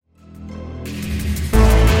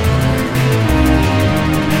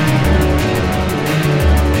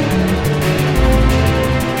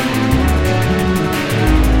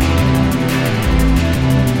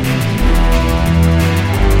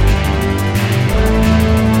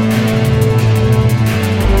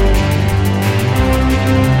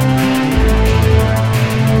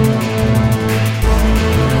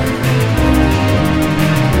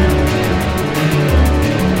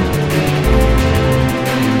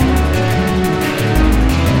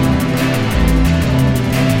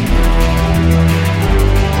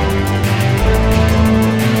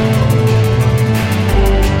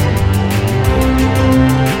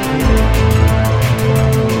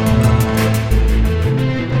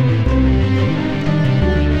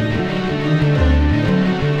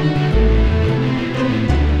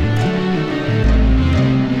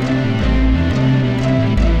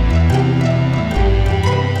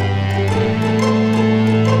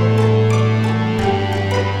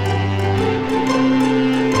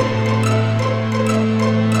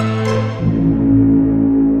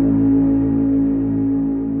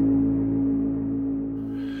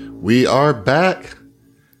our back,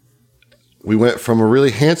 we went from a really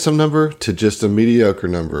handsome number to just a mediocre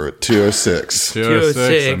number at 206.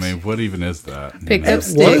 206. I mean, what even is that? Picked up One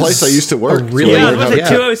sticks. place I used to work. Really? Yeah, it was at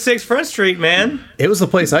 206 Front Street, man. It was the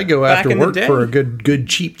place I go Back after in the work day. for a good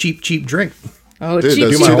cheap drink. Oh, Dude, cheap,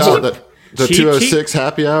 those cheap, $2 cheap. the Cheap, 206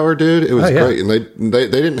 happy hour, dude, it was Oh, yeah. great. And they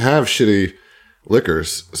didn't have shitty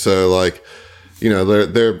liquors. So, like, you know,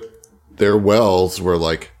 their wells were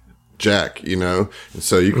like Jack, you know? And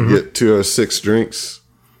so you could get 206 drinks.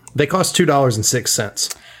 They cost $2.06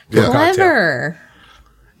 for Yeah. a cocktail, Clever.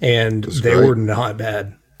 and they great. were not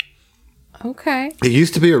bad. Okay. It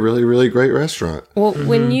used to be a really, really great restaurant. Well,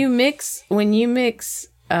 when you mix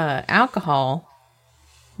alcohol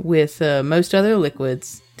with most other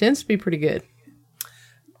liquids, tends to be pretty good.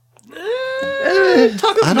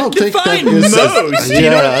 I don't think that Define is. most. You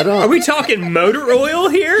know, Yeah, I don't. Are we talking motor oil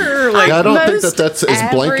here? Or like, I don't think most that's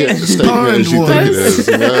as blanket average statement as you think it is.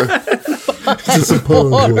 You know?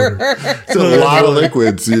 It's a lot of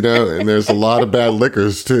liquids, you know, and there's a lot of bad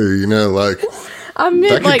liquors too. You know, like I meant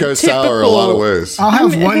that could like go typical. sour a lot of ways. I'll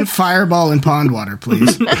have one fireball and pond water,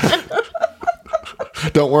 please.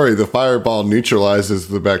 Don't worry, the fireball neutralizes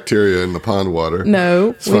the bacteria in the pond water.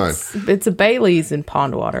 No, fine. it's a Bailey's in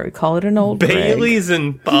pond water. We call it an old Bailey's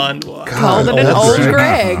and pond water. Greg. Call it an old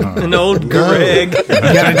Greg. An old Greg. You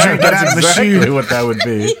gotta drink it out of a Exactly shoe. what that would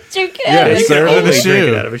be. Drink it Yeah, out of You serve can in a only drink shoe.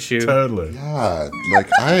 it out of a shoe. Totally. God, like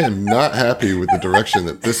I am not happy with the direction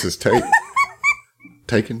that this is gone.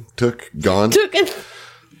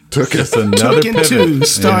 Took Just it. another Chicken pivot. 2,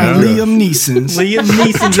 starring you know? Liam Neeson. Liam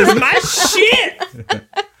Neeson's is my shit.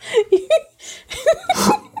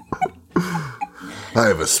 I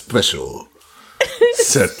have a special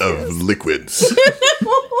set of liquids.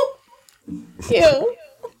 Ew.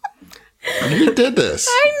 You did this,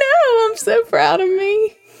 I know. I'm so proud of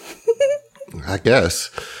me. I guess.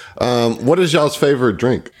 What is y'all's favorite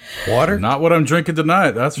drink? Water? Not what I'm drinking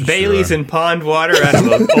tonight. That's for Bailey's sure. and pond water out of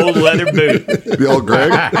an old leather boot. The old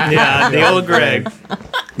Greg? Yeah, the old Greg.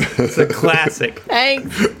 It's a classic.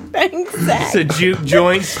 Thanks, Zach. It's a juke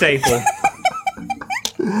joint staple.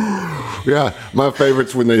 Yeah, my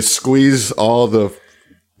favorite's when they squeeze all the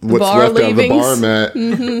what's Bar left out of the bar leavings. mat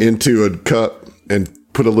into a cup and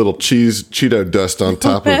put a little Cheeto dust on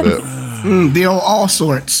top of it. The old all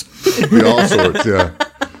sorts. The all sorts, yeah.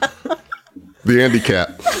 The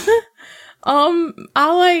handicap.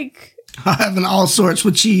 I like. I'll have an all sorts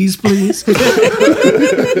with cheese, please.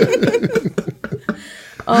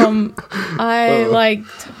 I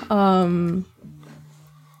liked.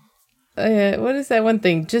 What is that one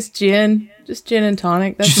thing? Just gin and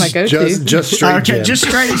tonic. That's my go-to. Just straight Okay, gin. just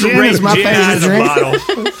straight gin is my Gin out of favorite the drink. bottle.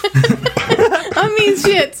 I mean,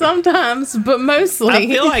 shit sometimes, but mostly. I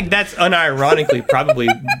feel like that's unironically probably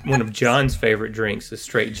one of John's favorite drinks is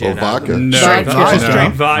straight gin. Well, out of the- vodka. No, Straight no, vodka. no.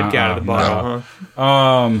 Straight vodka out of the bottle,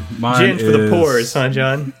 Mine huh? Gin for the is- pores, huh,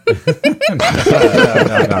 John?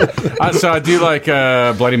 So I do like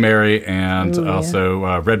Bloody Mary and Ooh, yeah.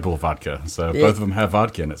 also Red Bull vodka. So both of them have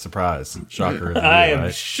vodka in it. Surprise, shocker! I am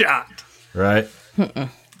right? shocked. Right?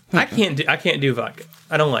 I can't do vodka.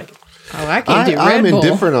 I don't like it. Oh, I can do Red I'm Bull.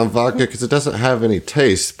 indifferent on vodka because it doesn't have any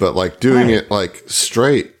taste, but like doing it like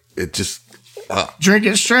straight, it just Drink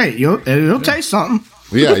it straight. You'll taste something.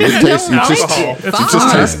 yeah, you taste you just Alcohol. you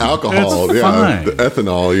just taste alcohol, It's yeah, fine. the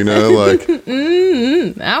ethanol, you know,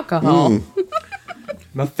 like Alcohol.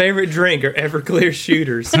 My favorite drink are Everclear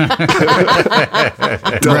shooters.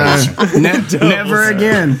 Never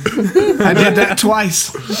again. I did that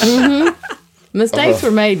twice. Mistakes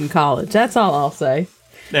were made in college. That's all I'll say.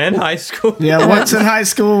 And high school. Yeah, once in high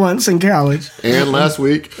school, once in college. and last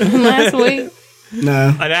week. Last week.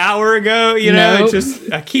 No. An hour ago, you know, Nope. it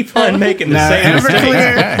just I keep on making the No, same mistake.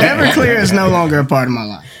 Everclear is no longer a part of my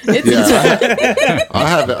life. Yeah, I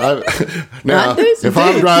have it. Now, I do some if I'm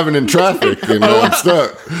things. driving in traffic and I'm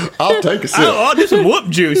stuck, I'll take a sip. I'll do some whoop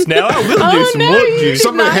juice now. I will do some no, whoop you juice.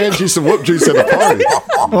 Somebody hands you some whoop juice at a party.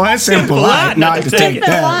 Well, that's impolite not to take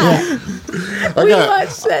that. Yeah. I We got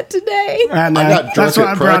watched that today. I know. I got drunk That's why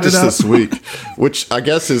I at brought it practice up. this week, which I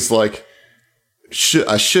guess is like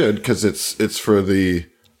I should because it's for the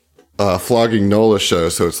flogging Nola show,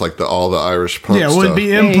 so it's like all the Irish punk Yeah, it stuff. would be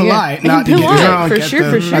Yeah, yeah. impolite not to get Impolite, drunk for at sure, the,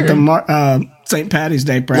 for at sure. the St. Patty's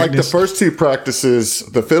Day Like the practice. first two practices,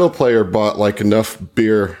 the fiddle player bought like enough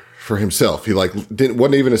beer for himself. He like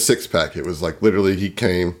wasn't even a 6-pack. It was like literally he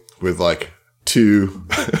came with like two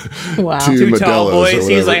Wow. Two tall Modelo's or boys.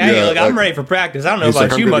 He's whatever. like, hey, Yeah, look, I'm ready for practice. I don't know he's about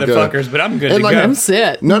like, you I'm good to go. motherfuckers, but I'm good And to like, go. I'm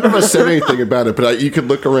set. None of us said anything about it, but you could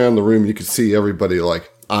look around the room. You could see everybody like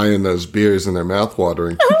eyeing those beers and their mouth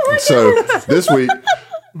watering. So this week,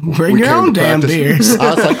 Bring we your came own to damn practice. beers.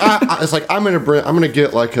 I was like, I'm gonna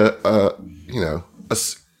get like a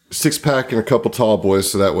 6-pack and a couple tall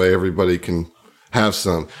boys, so that way everybody can have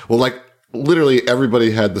some. Well, like literally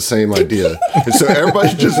everybody had the same idea, and so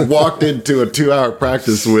everybody just walked into a 2-hour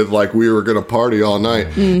practice with like we were gonna party all night,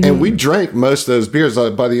 and we drank most of those beers.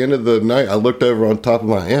 By the end of the night, I looked over on top of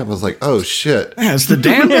my amp. I was like, oh shit. That's the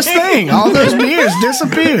damnedest thing. All those beers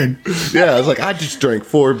disappeared. Yeah, I was like, I just drank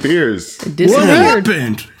 4 beers. What Disappeared.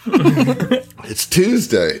 happened? It's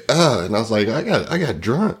Tuesday. And I was like, I got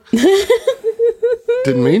drunk.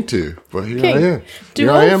 Didn't mean to, but here I am. Do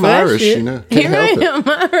Here I am old-fashioned. Irish, you know. Can't Here I help it.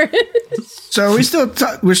 am Irish. So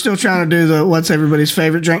we're still trying to do the what's everybody's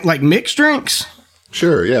favorite drink, like mixed drinks.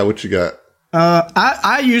 Sure, yeah, what you got?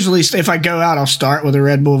 I usually, if I go out, I'll start with a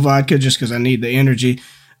Red Bull vodka just because I need the energy.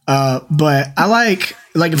 But I like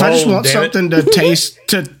if I just Oh, want damn it. something to taste,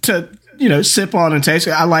 to sip on and taste,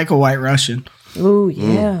 I like a White Russian. Oh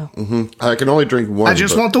yeah. I can only drink one. I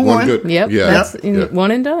just but want the one. good. Yep. Yeah. That's yeah. one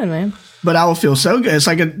and done, man. But I will feel so good. It's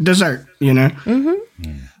like a dessert, you know?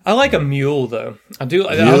 I like a mule though. I do.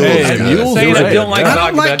 Mule's I'm good. not saying I Mule's don't like great. I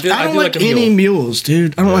vodka, don't like, but I do like a any mule. mules,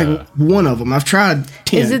 dude. I don't like one of them. I've tried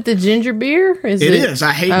 10. Is it the ginger beer? It is.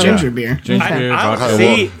 I hate ginger beer. Ginger beer, vodka.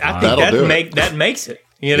 See, I think That'll do it. that makes it.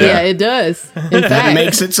 You know, Yeah, it does. In That fact,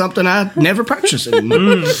 makes it something I never purchase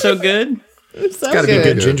anymore. it's so good. it's so Got to be good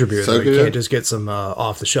Good. ginger beer. So though. You good. can't just get some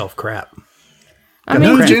off the shelf crap. I mean,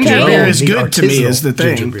 No, you ginger can. beer is Need good to me artisanal is the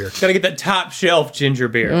thing. Ginger beer. Got to get that top shelf ginger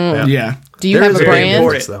beer. Yeah. Do you There have is a very brand?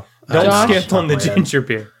 important, though. Don't Josh? skip on the Top of my head. ginger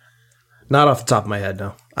beer. Not off the top of my head,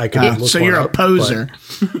 no. I could look So one you're a up, poser.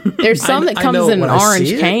 There's some that I comes know in an when I orange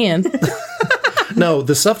see it. can. but- No,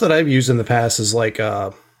 the stuff that I've used in the past is like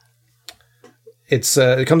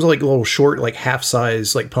it comes in like little short, like half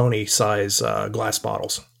size, like pony size glass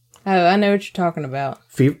bottles. Oh, I know what you're talking about.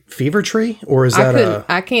 Fever Tree, or is I that couldn't.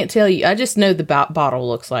 I can't tell you. I just know the bottle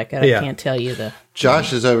looks like it. I Yeah. can't tell you the.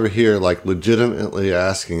 Josh is over here, like, legitimately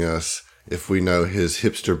asking us if we know his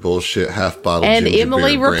hipster bullshit half bottle And ginger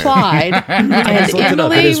Emily beer brand. replied. And looked it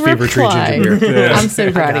up. It Emily is Fever Tree replied. ginger beer. I'm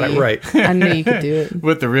so proud got of it you. right. I knew you could do it.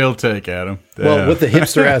 With the real take, Adam. Well, with the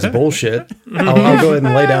hipster ass bullshit, I'll go ahead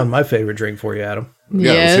and lay down my favorite drink for you, Adam.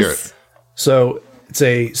 Yeah, let's hear Yes. So it's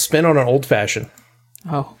a spin on an old fashioned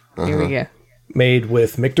Oh, here we go. made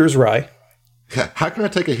with Michter's rye. How can I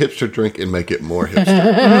take a hipster drink and make it more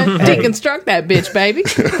hipster? Deconstruct that bitch, baby.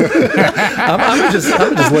 I'm just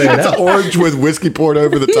laying it out. Orange with whiskey poured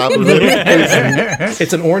over the top of it.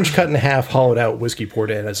 It's an orange cut in half, hollowed out whiskey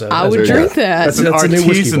poured in as a. I as would a- drink that. That's an That's a new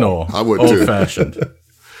whiskey artisanal, I would too. old fashioned.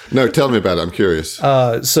 No, tell me about it. I'm curious.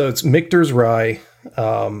 So it's Michter's rye.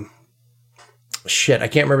 Shit, I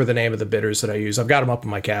can't remember the name of the bitters that I use. I've got them up in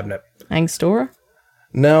my cabinet. Angostura?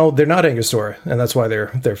 No, they're not Angostura, and that's why they're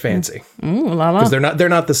fancy. Ooh, la la. Because they're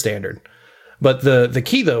not the standard. But the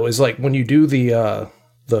key though is like when you do the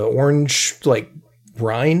orange like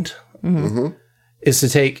rind is to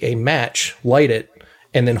take a match, light it,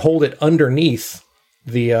 and then hold it underneath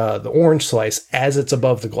the orange slice as it's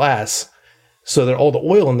above the glass, so that all the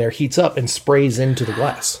oil in there heats up and sprays into the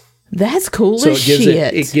glass. That's cool So as it gives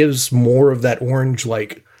shit. it gives more of that orange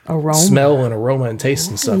like Aroma. smell and aroma and taste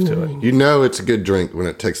and stuff to it. You know it's a good drink when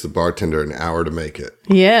it takes the bartender an hour to make it.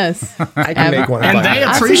 Yes. I can make one. And if I they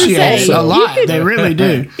want. appreciate say, it a you lot. could- They really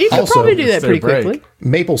do. You could Also, probably do that it's pretty their break. quickly.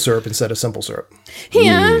 Maple syrup instead of simple syrup.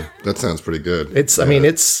 Yeah. That sounds pretty good. It's I mean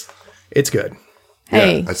it's good.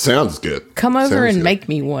 Hey, That sounds good. come over Sounds and good. make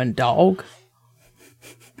me one, dog.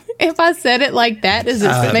 If I said it like that, does it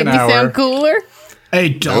make me an hour. sound cooler? Hey,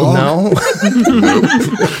 dog. No. I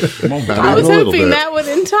was hoping that would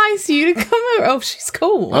entice you to come over. Oh, she's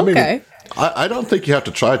cool. I mean, Okay. I don't think you have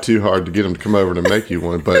to try too hard to get him to come over to make you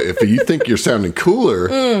one. But if you think you're sounding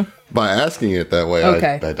cooler by asking it that way,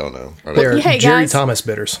 Okay. I don't know. I don't They're Hey, Jerry guys. Thomas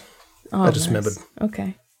bitters. Oh, I just nice. remembered.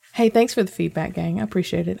 Okay. Hey, thanks for the feedback, gang. I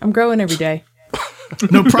appreciate it. I'm growing every day.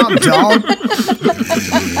 No problem, dog.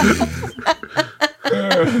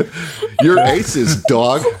 You're aces,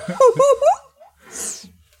 dog.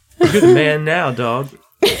 You're the man now, dog.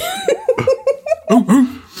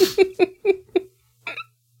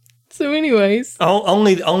 So, anyways,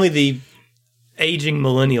 Only the aging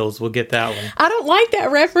millennials will get that one. I don't like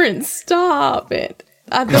that reference. Stop it.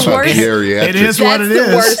 The Fuck worst. geriatric. It is That's what it the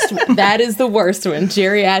is. worst. That is the worst one.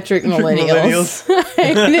 Geriatric millennials. I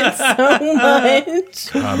hate it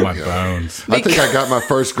so much. On my bones. I think I got my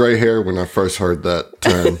first gray hair when I first heard that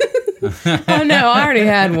term. Oh no, I already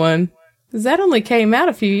had one. 'Cause that only came out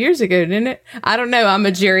a few years ago, didn't it? I don't know. I'm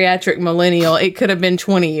a geriatric millennial. It could have been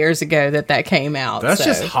 20 years ago that came out. That's so.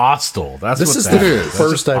 just hostile. That's This what is that the is. That's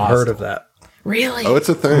first just I've heard hostile. of that. Really. Oh, it's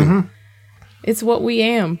a thing. It's what we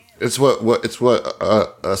am. It's what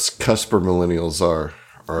us cusper millennials are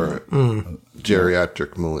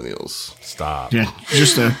geriatric millennials. Stop. Yeah,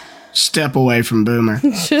 just a step away from boomer.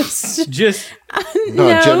 Just No,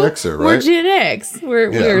 Gen Xer, We're right? Gen X.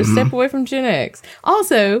 We're a step away from Gen X.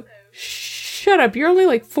 Also, shut up. You're only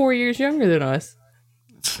like 4 years younger than us.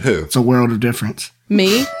 Who? It's a world of difference.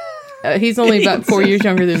 Me? He's only about 4 years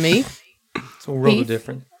younger than me. It's a world Heath? of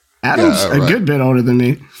difference. Adam's Yeah, right. a good bit older than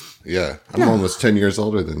me. Yeah, I'm almost 10 years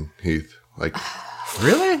older than Heath. Like,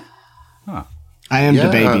 Really? I am the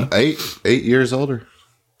baby. 8 years older.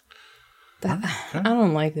 I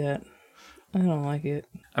don't like that. I don't like it.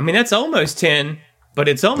 I mean, that's almost 10, but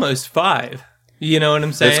it's almost 5. You know what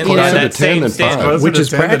I'm saying? closer By to that 10 same than standard. 5. Which is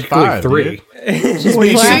 10 to practically 5, 3. dude. Well,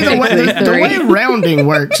 you see the way Three. rounding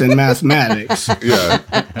works in mathematics. Yeah.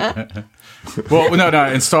 Well, no.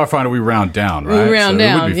 In Starfinder, we round down, right? round it would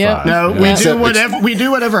down, be yep. 5. No, Yeah. we do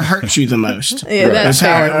whatever hurts you the most. Yeah, That's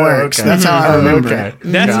how it works. okay. That's how I remember Okay. it.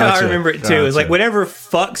 That's how I Gotcha, remember it too. It's like gotcha. whatever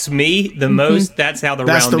fucks me the most, that's how the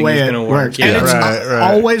That's the rounding way is it going to works. work. And Yeah, it's Right.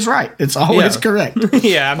 always right. It's always Yeah. correct.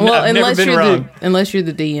 yeah. I've Well, never unless been you're wrong. unless you're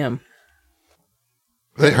the DM.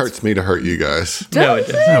 It hurts me to hurt you guys. No, it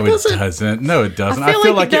doesn't. No, it doesn't. No, it doesn't. I feel I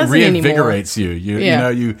feel like like it it doesn't anymore. reinvigorates you. You Yeah.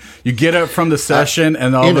 you get up from the session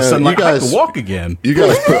and all you of a know, sudden you like I have guys- to walk again. You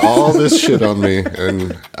guys put all this shit on me,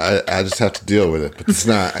 and I just have to deal with it. But it's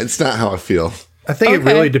not how I feel. I think it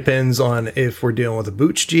Okay. really depends on if we're dealing with a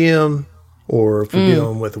Booch GM or if we're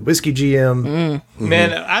dealing with a whiskey GM.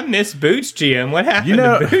 Man, I miss Boots GM. What happened You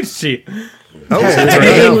know- to Boots GM?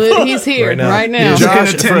 He's here now. right now. Josh,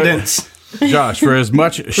 In attendance. Josh, for as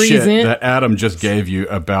much shit Present. that Adam just gave you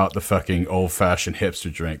about the fucking old fashioned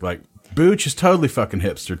hipster drink, like Booch is totally fucking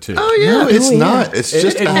hipster too. Oh yeah, it's not. It's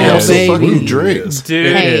just it a is. healthy Baby. fucking drink. Dude.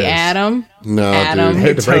 It Hey, is. Adam. No, Adam.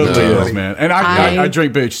 dude. It totally No. is, man. And I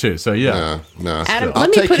drink Booch too, so yeah. No. Adam, I'll let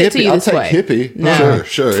me take put it to hippie. you I'll this take way. hippie. No.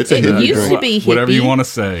 Sure. It's a It hippie used to drink. be hippie. Whatever you want to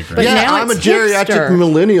say, Grant. But Yeah, now I'm a it's geriatric hipster.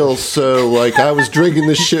 millennial, so like I was drinking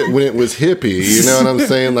this shit when it was hippie. You know what I'm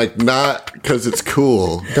saying? Like not because it's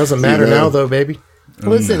cool. Doesn't matter You know? now, though, baby.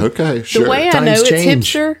 Listen, Okay, sure. the way I Times know it's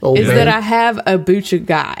change, hipster old is man. that I have a kombucha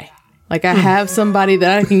guy. Like I have somebody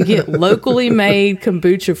that I can get locally made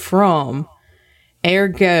kombucha from.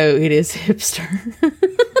 Ergo, it is hipster.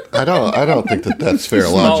 I don't think that that's fair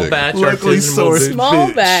Small logic. batch Locally artisanal sourced. Boots.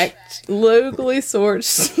 Small batch, locally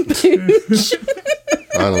sourced kombucha.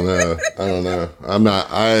 I don't know. I'm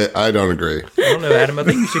not. I don't agree. I don't know, Adam. I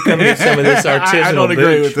think you should come get some of this artisanal don't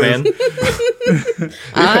agree Booch, with man.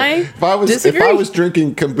 If I Disagree. was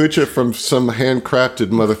drinking kombucha from some handcrafted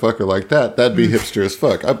motherfucker like that, that'd be hipster as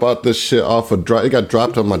fuck. I bought this shit off of it got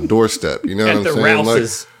dropped on my doorstep. You know what At I'm the saying?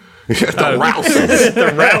 Rouses. Like, yeah, the Rouses.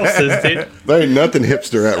 The Rouses, dude. There ain't nothing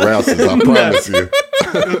hipster at Rouses. I promise you.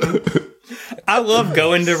 I love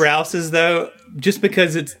going to Rouses, though, just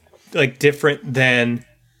because it's, like, different than,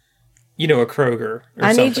 a Kroger or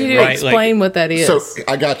I need something, you to right? explain what that is. So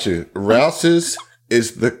I got you. Rouses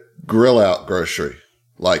is the grill out grocery.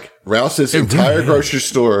 Like Rouses' entire grocery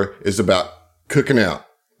store is about cooking out.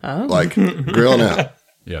 Oh. Like grilling out.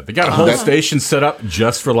 Yeah, they got a whole station set up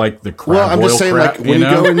just for like the crab Well, I'm boil just saying, crap, like when you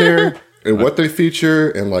know? go in there and what they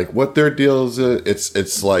feature and like what their deals is,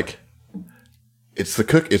 it's like it's the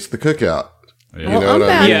cookout. You Yeah. know what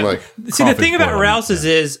I I'm mean? Yeah. Like See, the thing Crawfish about boil. Rouses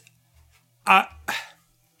is, I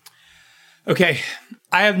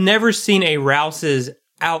have never seen a Rouses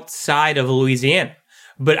outside of Louisiana,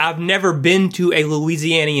 but I've never been to a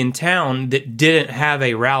Louisianian town that didn't have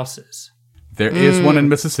a Rouses. There is one in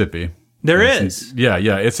Mississippi. There is. Yeah.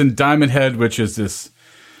 It's in Diamond Head, which is this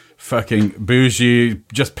fucking bougie,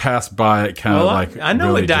 just passed by it kind of Well, like. I know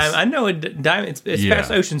really a Diamond. just- I know a Diamond. It's Yeah.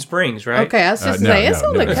 past Ocean Springs, right? okay, I was just no, say it's no,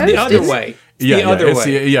 on no. the It's coast. the other isn't it? way. It's the other it's,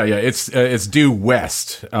 way. It's due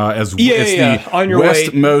west it's Yeah. the On your way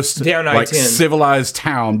westmost down like I-10. civilized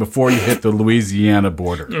town before you hit the Louisiana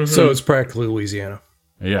border. Mm-hmm. So it's practically Louisiana.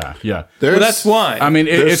 Yeah. there's Well, that's why. I mean,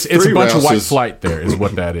 There's it's a three bunch of white Rouses. flight there, is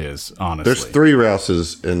what that is. Honestly, there's 3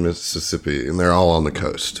 Rouses in Mississippi and they're all on the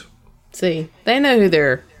coast. See, they know who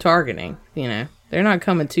they're targeting. They're not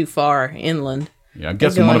coming too far inland. Yeah, I'm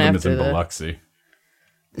guessing one of going them is in after the- Biloxi.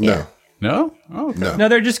 No. No, oh, okay. No. no,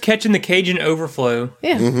 they're just catching the Cajun overflow.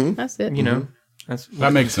 Yeah, Mm-hmm. that's it. That's what That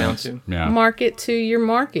it makes comes down sense. to. Yeah, Market to your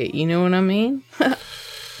market. You know what I mean?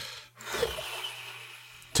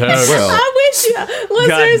 Toast. Well, I wish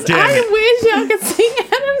listeners, damn I it. wish y'all could see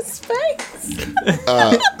Adam's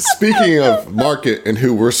face. speaking of market and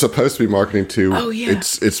who we're supposed to be marketing to, yeah.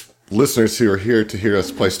 it's listeners who are here to hear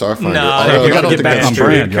us play Starfinder. No, Although you I gotta don't get think back that's on true.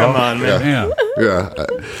 brand, y'all. Come on, man. Yeah.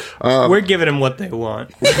 Yeah. We're giving them what they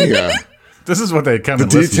want. Yeah. This is what they come The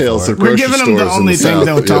and listen details for. of We're grocery giving them the stores in only thing South.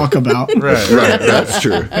 they'll talk about. Right. Right, that's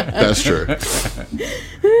true. That's true.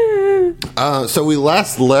 So we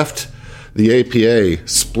last left the APA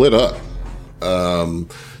split up.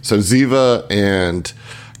 So Ziva and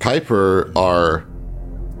Kuiper are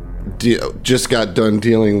just got done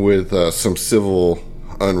dealing with some civil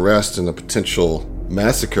unrest and a potential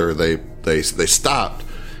massacre. They stopped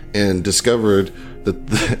and discovered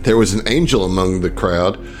that there was an angel among the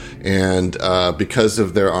crowd, and because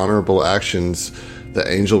of their honorable actions, the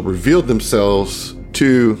angel revealed themselves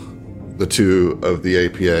to the two of the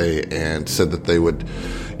APA and said that they would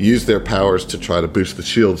use their powers to try to boost the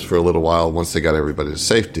shields for a little while once they got everybody to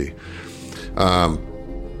safety.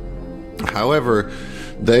 However,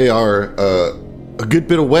 they are a good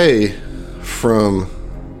bit away from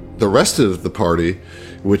the rest of the party,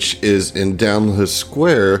 which is in Downhill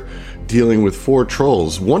Square dealing with 4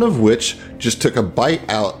 trolls, one of which just took a bite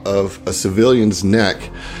out of a civilian's neck,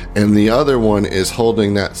 and the other one is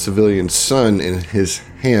holding that civilian's son in his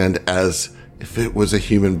hand as if it was a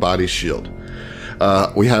human body shield.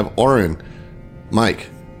 We have Oren, Mike,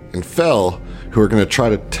 and Fel, who are going to try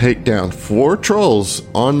to take down 4 trolls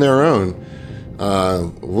on their own.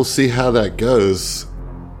 We'll see how that goes.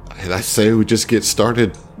 And I say we just get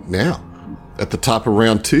started now at the top of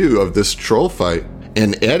round 2 of this troll fight.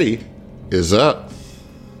 And Eddie is up.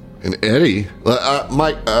 And Eddie,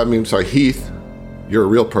 Heath, you're a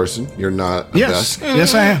real person. You're not a Yes, Vesk.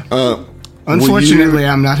 yes, I am. Unfortunately,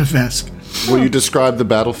 I'm not a Vesk. Will you describe the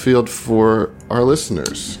battlefield for our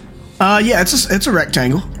listeners? Yeah, it's a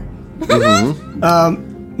rectangle.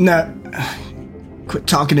 No, quit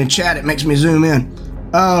talking in chat. It makes me zoom in.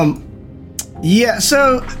 Yeah,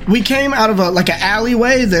 so we came out of an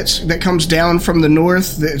alleyway that comes down from the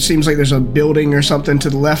north. It seems like there's a building or something to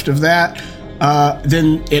the left of that.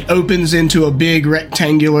 Then it opens into a big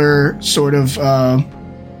rectangular sort of,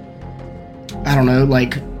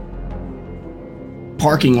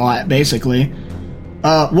 parking lot, basically.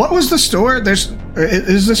 What was the store?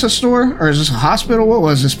 Is this a store or is this a hospital? What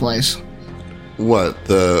was this place? What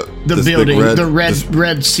the building, the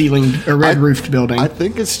red ceiling or red roofed building? I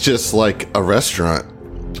think it's just like a restaurant.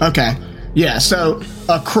 Okay, yeah. So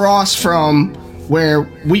across from where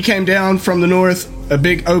we came down from the north, a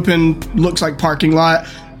big open, looks like parking lot,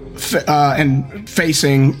 and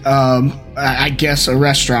facing, I guess, a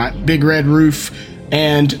restaurant. Big red roof,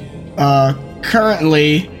 and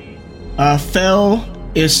currently, Fel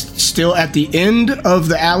is still at the end of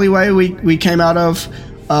the alleyway we came out of.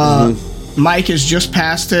 Mike is just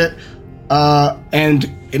past it,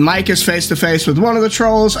 and Mike is face to face with one of the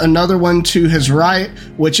trolls, another one to his right,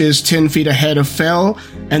 which is 10 feet ahead of Fel,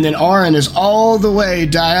 and then Oren is all the way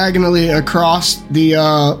diagonally across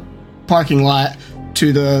the parking lot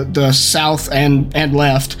to the south and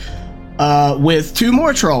left, with 2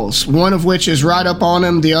 more trolls, one of which is right up on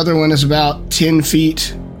him, the other one is about 10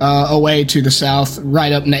 feet away to the south,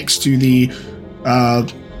 right up next to the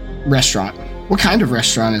restaurant. What kind of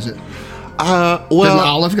restaurant is it? Is it an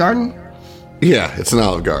Olive Garden? Yeah, it's an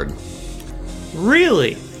Olive Garden.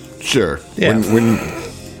 Really? Sure. Yeah.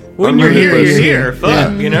 When you're here, you're here.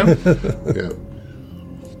 Fuck, you know? Yeah.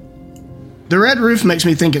 The red roof makes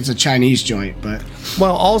me think it's a Chinese joint, but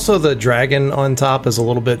Well, also the dragon on top is a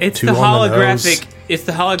little bit It's too the on the nose. holographic. It's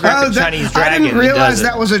the holographic Chinese dragon. I didn't that realize does it.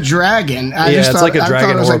 that was a dragon. I Yeah, just it's thought, like a I dragon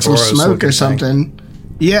thought it was like some Ouroboros smoke looking or thing. something.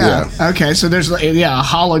 Yeah. Okay. So there's a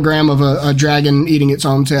hologram of a dragon eating its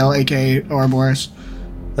own tail, aka Ouroboros.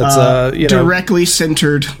 That's Directly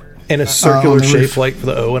centered. in a circular on the shape roof. like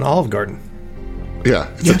the O in Olive Garden. Yeah,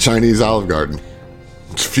 it's a Chinese Olive Garden.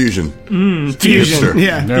 It's fusion. Fusion. Hipster.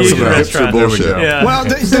 Yeah. There we Fusion go. restaurant. There we bullshit. go. Yeah. Well,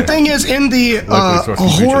 the thing is, in the Luckily, it's fucking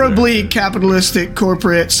future horribly there. capitalistic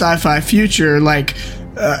corporate sci-fi future,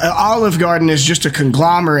 Olive Garden is just a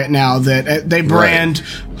conglomerate now that they brand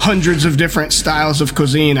hundreds of different styles of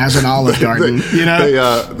cuisine as an Olive Garden. You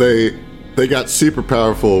know, They got super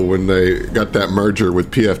powerful when they got that merger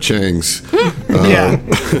with PF Chang's. yeah.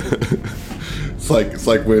 It's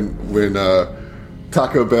like when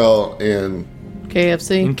Taco Bell and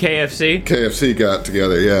KFC And KFC. KFC got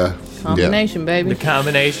together. Yeah. combination, baby. The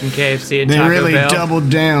combination KFC and They Taco really Bell. doubled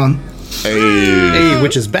down. Yeah. Hey. Hey,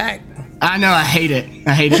 which is back. I know, I hate it.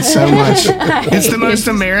 I hate it so much. It's the most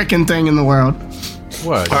American thing in the world.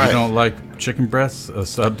 What? You right. don't like chicken breasts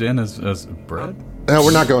subbed in as bread? No,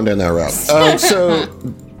 we're not going down that route. So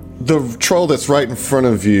the troll that's right in front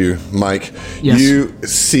of you, Mike, Yes. you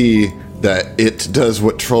see that it does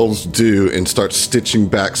what trolls do and starts stitching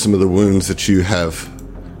back some of the wounds that you have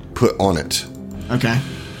put on it. Okay.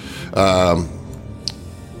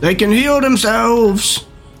 They can heal themselves.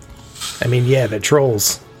 I mean, yeah, they're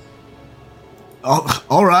trolls. Oh,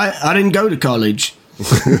 all right. I didn't go to college.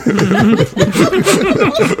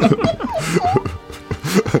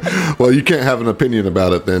 Well, you can't have an opinion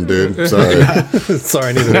about it then, dude. Sorry.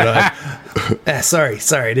 Sorry, neither did I. Sorry.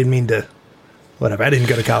 I didn't mean to. Whatever. I didn't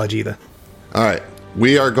go to college either. All right.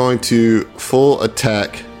 We are going to full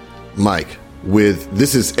attack Mike with,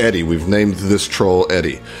 this is Eddie. We've named this troll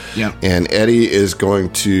Eddie. Yeah. And Eddie is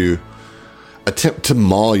going to attempt to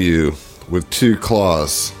maul you with 2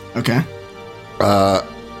 claws. Okay.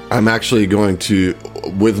 I'm actually going to,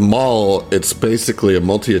 with maul, it's basically a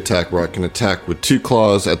multi-attack where I can attack with 2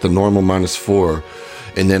 claws at the normal -4,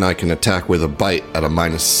 and then I can attack with a bite at a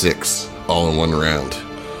 -6, all in one round.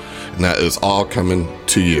 And that is all coming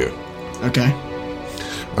to you. Okay.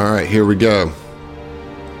 All right, here we go.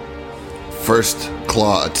 First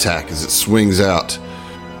claw attack as it swings out.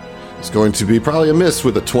 It's going to be probably a miss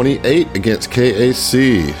with a 28 against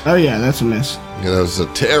KAC. Oh, yeah, that's a miss. Yeah, that was a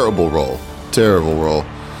terrible roll. Terrible roll.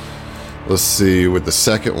 Let's see with the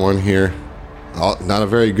second one here. Oh, not a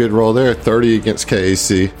very good roll there. 30 against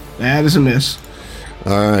KAC. That is a miss.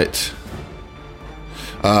 All right.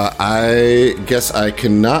 I guess I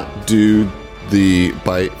cannot do the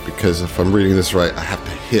bite because if I'm reading this right, I have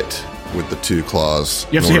to hit with the 2 claws.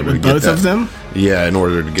 You have to hit with both of them? Yeah, in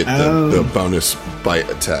order to get the bonus bite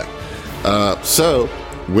attack. So,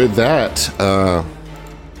 with that,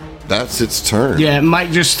 that's its turn. Yeah,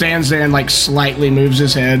 Mike just stands there and like slightly moves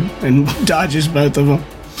his head and dodges both of them.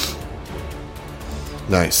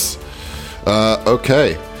 Nice.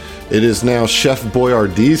 Okay. It is now Chef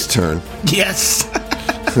Boyardee's turn. Yes.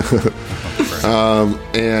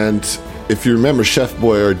 And if you remember, Chef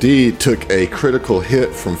Boyardee took a critical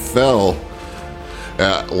hit from Fell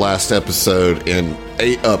last episode and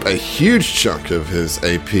ate up a huge chunk of his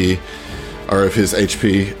AP, or of his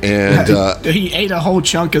HP, and he ate a whole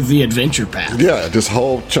chunk of the adventure path. yeah, just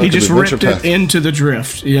whole chunk. He just of the adventure ripped path. it into the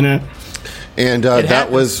drift, you know. And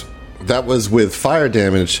that was with fire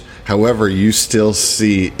damage. However, you still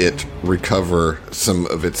see it recover some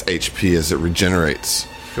of its HP as it regenerates.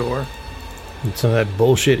 Sure. Some of that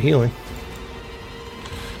bullshit healing.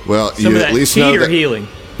 Well, Some you of at that least know cheater that healing.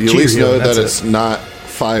 you at least Cheater know healing, that that's it's not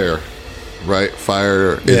fire, right?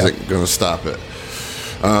 Fire isn't going to stop it.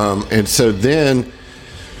 And so then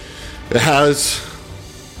it has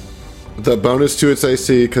the bonus to its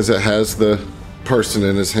AC because it has the person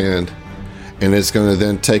in his hand, and it's going to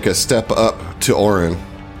then take a step up to Orin,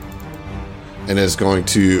 and is going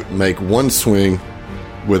to make one swing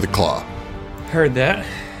with a claw. Heard that.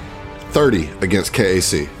 30 against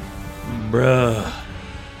KAC. Bruh.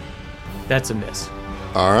 That's a miss.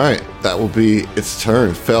 All right, that will be its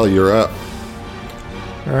turn. Fell, you're up.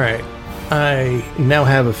 All right. I now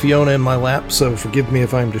have a Fiona in my lap, so forgive me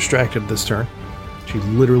if I'm distracted this turn. She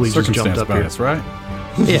literally just jumped Circumstance up bonus, here. right?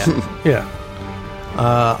 Yeah,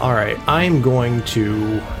 yeah. All right, I'm going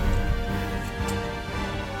to.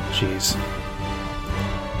 Jeez.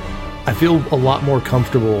 I feel a lot more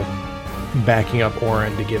comfortable backing up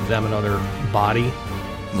Orin to give them another body,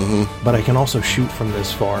 but I can also shoot from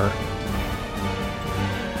this far.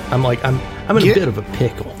 I'm in a bit of a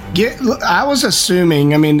pickle. Look, I was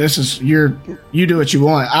assuming. I mean, this is you do what you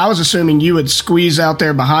want. I was assuming you would squeeze out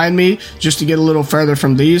there behind me just to get a little further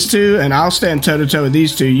from these two, and I'll stand toe to toe with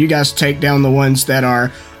these two. You guys take down the ones that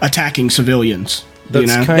are attacking civilians.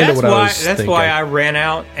 That's you know? kind of what I was That's thinking. why I ran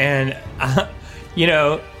out, and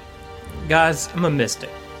guys, I'm a mystic,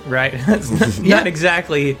 right? That's not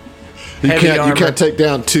exactly heavy You armor. can't take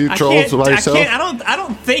down 2 trolls by yourself. I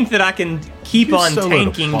don't think that I can keep You on solo to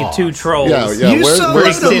tanking boss. 2 trolls. Yeah, yeah. You where's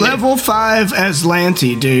soloed the- a level 5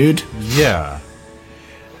 Aslanti, dude. Yeah.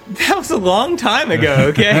 That was a long time ago,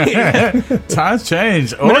 okay? Times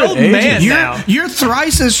change. I'm an old man You're, now. you're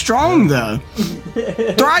thrice as strong, though.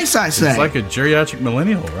 Thrice, I say. It's like a geriatric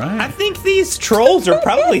millennial, I right? think these trolls are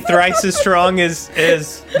probably thrice as strong as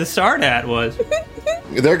the Sardat was.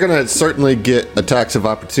 They're going to certainly get attacks of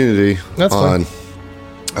opportunity. That's on.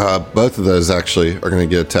 fine. Both of those actually are going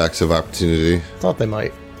to get attacks of opportunity. Thought they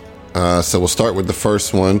might. So we'll start with the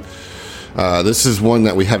first one. This is one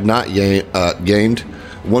that we have not gamed.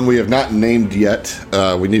 One we have not named yet.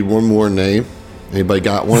 We need one more name. Anybody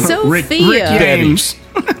got one? Rick Sophia. James.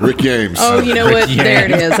 Rick Games. Oh, you know what? There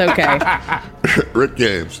it is. Okay. Rick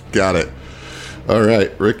Games. Got it. All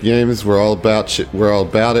right, Rick Games. We're all about shit. We're all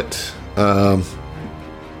about it.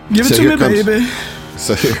 Give it So to here me, comes- baby.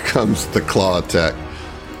 So here comes the claw attack.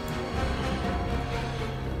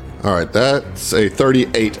 All right, that's a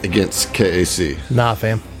 38 against KAC. Nah,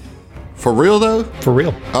 fam. For real though? For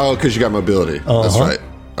real. Oh, because you got mobility. That's right.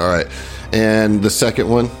 All right. And the second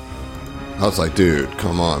one, I was like, dude,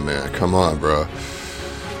 come on, man. Come on, bro.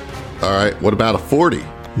 All right. What about a 40? A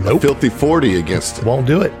Nope. filthy 40 against it. Won't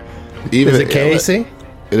do it. Even Is it KAC?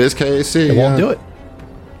 It is KAC. It won't do it.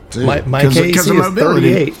 Dude, My 'Cause of KAC is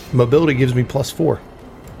mobility. 38. Mobility gives me +4.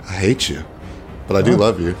 I hate you, but I do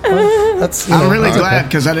love you. That's. I'm really glad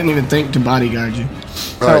because I didn't even think to bodyguard you.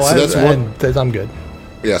 All right, so that's one. I'm good.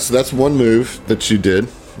 Yeah, so that's one move that you did,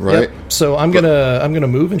 right? Yep. So I'm gonna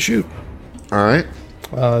move and shoot. All right.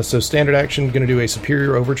 So standard action, going to do a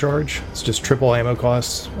superior overcharge. It's just triple ammo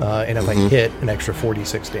costs, and if I hit, an extra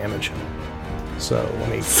 46 damage. So let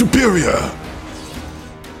me Superior.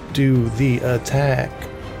 do the attack.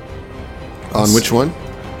 On which one?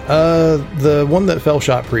 The one that fell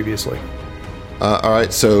shot previously. All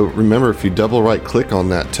right, so remember, if you double right click on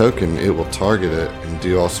that token, it will target it and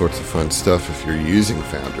do all sorts of fun stuff if you're using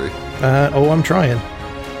Foundry. I'm trying.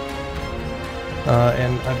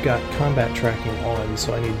 And I've got combat tracking on,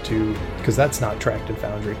 so I need to, because that's not tracked in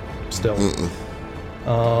Foundry still.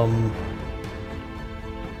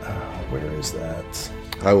 Where is that?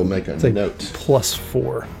 I will make a It's like note.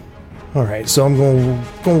 +4. All right, so I'm going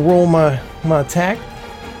to roll my attack.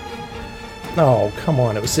 Oh, come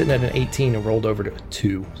on. It was sitting at an 18 and rolled over to a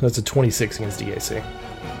 2. So that's a 26 against EAC.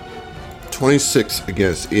 26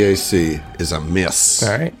 against EAC is a miss.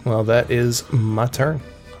 All right, well, that is my turn.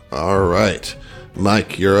 All right.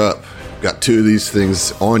 Mike, you're up. Got two of these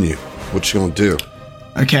things on you. What you gonna do?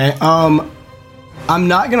 Okay. I'm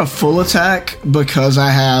not gonna full attack because I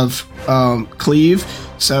have cleave.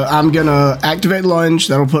 So I'm gonna activate lunge.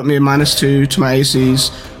 That'll put me at -2 to my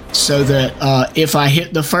ACs, so that if I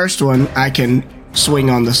hit the first one, I can swing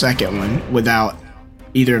on the second one without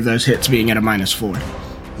either of those hits being at a -4.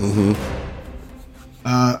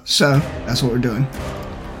 So that's what we're doing.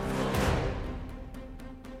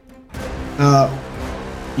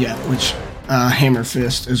 Yeah, which hammer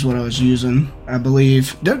fist is what I was using, I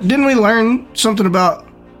believe. Didn't we learn something about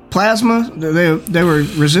plasma? They were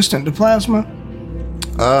resistant to plasma.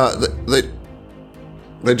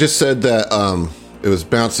 They just said that it was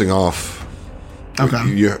bouncing off. Okay.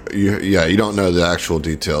 You don't know the actual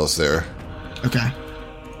details there. Okay.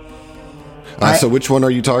 So which one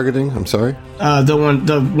are you targeting? I'm sorry. The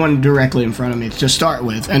one directly in front of me to start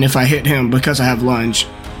with, and if I hit him because I have lunge,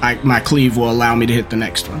 my cleave will allow me to hit the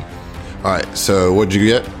next one. All right. So what'd you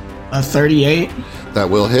get? A 38. That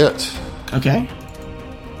will hit. Okay.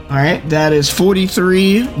 All right. That is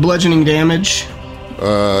 43 bludgeoning damage.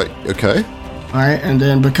 Okay. All right, and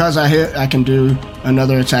then because I hit, I can do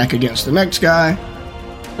another attack against the next guy.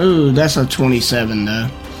 Ooh, that's a 27 though.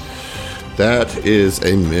 That is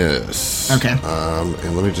a miss. Okay.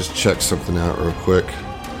 And let me just check something out real quick.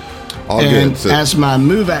 And as my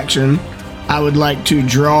move action, I would like to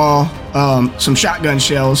draw some shotgun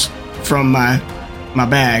shells from my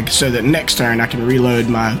bag so that next turn I can reload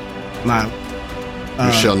my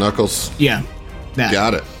your shell knuckles. yeah. That.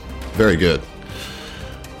 Got it. Very good.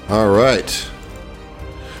 All right.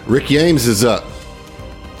 Ricky Ames is up.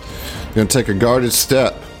 Going to take a guarded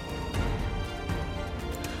step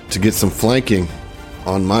to get some flanking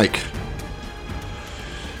on Mike.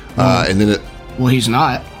 And then it... Well, he's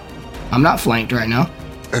not. I'm not flanked right now.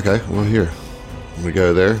 Okay, well, here. We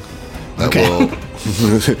go there. That Okay. will...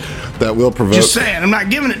 that will provoke... Just saying, I'm not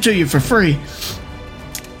giving it to you for free.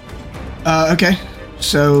 Okay.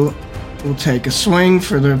 So, we'll take a swing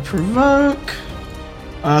for the provoke.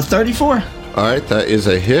 34. All right, that is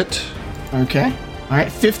a hit. Okay. All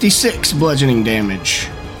right, 56 bludgeoning damage.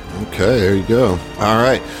 Okay, there you go. All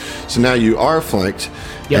right. So now you are flanked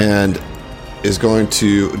Yep. and is going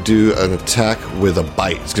to do an attack with a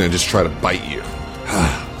bite. It's going to just try to bite you.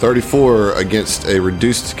 34 against a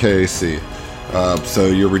reduced KAC. So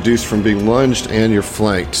you're reduced from being lunged and you're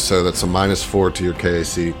flanked. So that's a -4 to your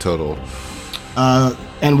KAC total.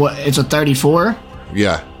 And what? It's a 34?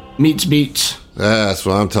 Yeah, Meets beats. that's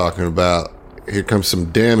what I'm talking about. Here comes some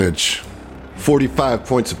damage. 45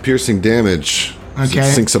 points of piercing damage. As Okay.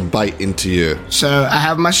 It sinks a bite into you. So I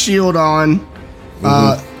have my shield on.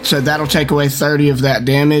 So that'll take away 30 of that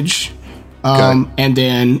damage. Okay. And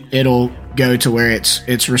then it'll go to where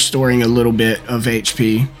it's restoring a little bit of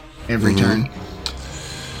HP every turn.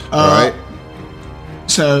 All right.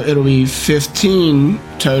 So it'll be 15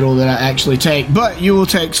 total that I actually take. But you will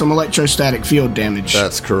take some electrostatic field damage.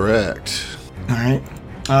 That's correct. All right.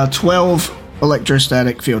 12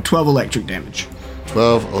 electrostatic field. 12 electric damage.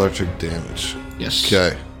 12 electric damage. Yes.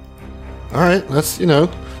 Okay. All right. That's,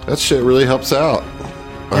 that shit really helps out.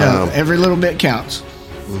 Yeah, every little bit counts.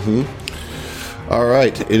 All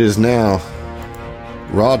right. It is now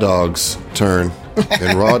Raw Dog's turn.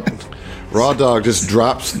 And Raw Dog just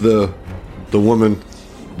drops the woman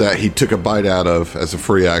that he took a bite out of as a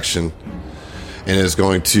free action and is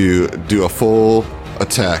going to do a full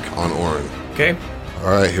attack on Orin. Okay.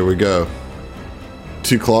 All right, here we go.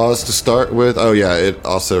 2 claws to start with. Oh yeah, it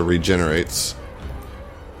also regenerates.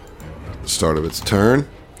 Start of its turn.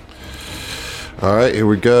 All right, here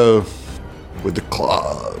we go with the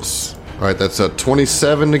claws. All right, that's a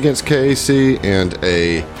 27 against KAC and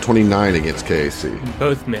a 29 against KAC.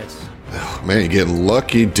 Both miss. Oh, man, you're getting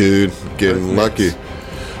lucky, dude. Getting lucky.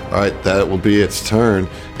 All right, that will be its turn.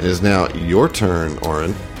 It is now your turn,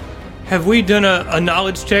 Orin. Have we done a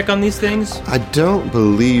knowledge check on these things? I don't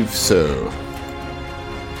believe so.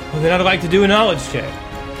 Well, then I'd like to do a knowledge check.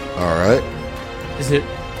 All right. Is it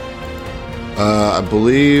I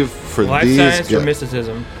believe for life these... science or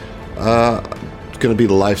mysticism? It's going to be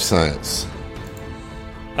life science.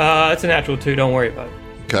 It's a natural 2. Don't worry about it.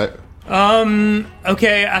 Okay.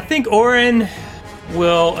 Okay, I think Orin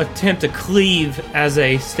will attempt to cleave as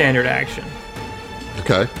a standard action.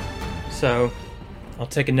 Okay. So, I'll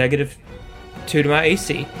take a -2 to my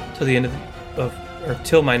AC till the end or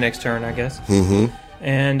till my next turn, I guess. Mm-hmm.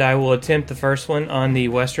 And I will attempt the first one on the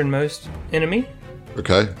westernmost enemy.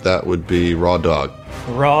 Okay. That would be Raw Dog.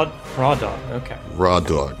 Raw dog. Okay. Raw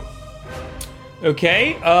Dog.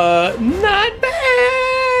 Okay. Not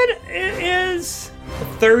bad. It is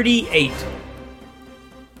 38.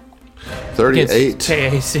 38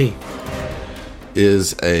 KAC.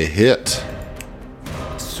 is a hit.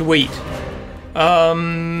 Sweet.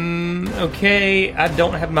 Okay, I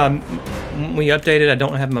don't have my... We updated, I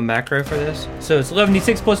don't have my macro for this. So it's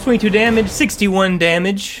 11d6 plus 22 damage, 61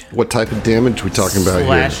 damage. What type of damage we talking about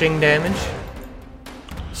Slashing damage.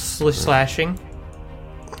 Slashing.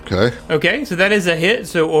 here? Okay. Okay, so that is a hit.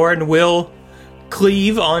 So Orin will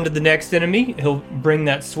cleave onto the next enemy. He'll bring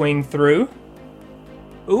that swing through.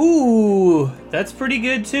 Ooh, that's pretty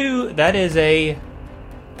good too. That is a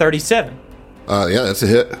 37. Yeah, that's a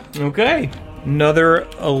hit. Okay. Another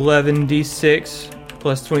 11d6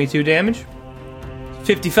 plus 22 damage.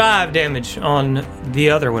 55 damage on the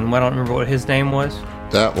other one. I don't remember what his name was.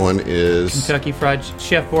 That one is Kentucky Fried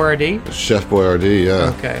Chef Boyardee. Chef Boyardee,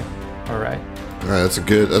 yeah. Okay. All right. All right, that's a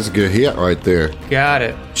good hit right there. Got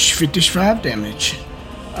it. 55 damage.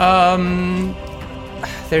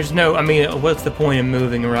 There's no... I mean, what's the point of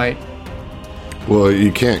moving, right? Well,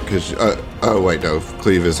 you can't because... oh, wait, no.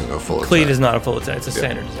 Cleave isn't a full Cleave attack. is not a full attack. It's a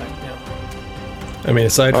standard attack. Yeah. I mean,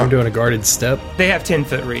 aside from doing a guarded step, They have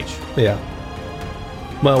 10-foot reach. yeah.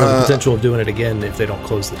 Well, with the potential of doing it again if they don't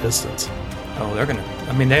close the distance. Oh, they're gonna...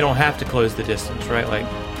 I mean, they don't have to close the distance, right? Like...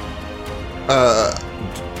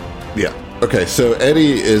 Yeah. Okay, so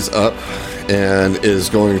Eddie is up and is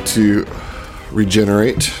going to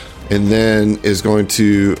regenerate and then is going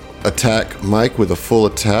to attack Mike with a full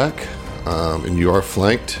attack. And you are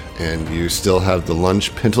flanked and you still have the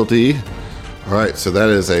lunge penalty. All right, so that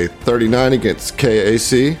is a 39 against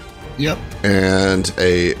KAC Yep. and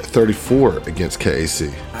a 34 against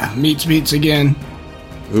KAC. Meets again.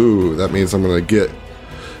 Ooh, that means I'm going to get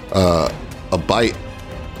a bite.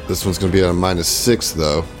 This one's going to be at a -6,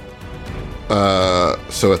 though.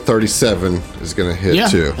 So a 37 is going to hit, Yeah,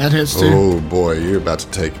 too. that hits, too. Oh, boy, you're about to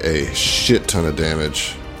take a shit ton of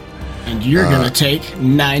damage. And you're going to take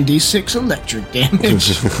 96 electric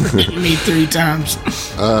damage. Hit me 3 times.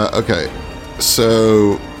 Okay,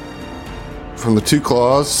 so from the 2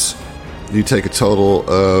 claws, you take a total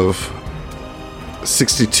of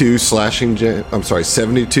 72 slashing...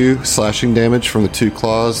 72 slashing damage from the 2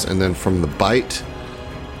 claws, and then from the bite...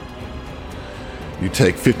 You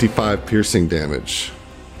take 55 piercing damage.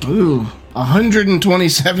 Ooh,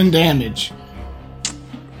 127 damage.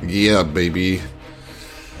 Yeah, baby.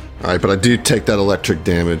 All right, but I do take that electric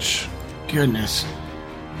damage. Goodness.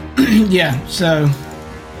 Yeah, so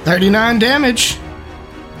 39 damage.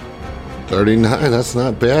 39, that's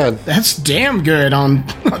not bad. That's damn good on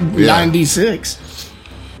Yeah. 96.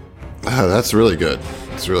 Ah, that's really good.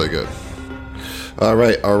 It's really good. All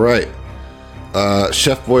right.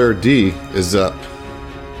 Chef Boyardee is up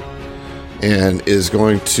and is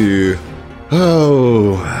going to...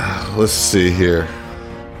 Oh, let's see here.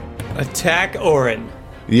 Attack Orin.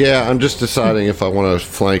 Yeah, I'm just deciding if I want to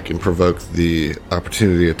flank and provoke the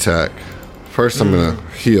opportunity attack. First, I'm gonna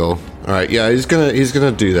heal. All right, yeah, he's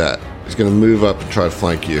gonna do that. He's gonna move up and try to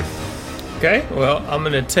flank you. Okay, well, I'm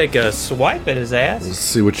gonna take a swipe at his ass. Let's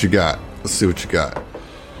see what you got.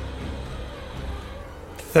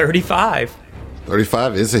 35.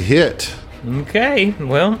 35 is a hit. Okay,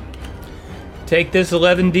 well, take this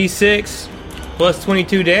 11d6 plus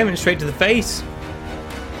 22 damage straight to the face.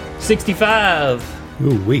 65.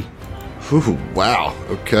 Ooh, wee. Ooh, wow.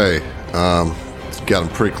 Okay. Got him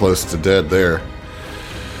pretty close to dead there.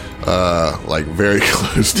 like very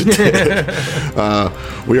close to dead.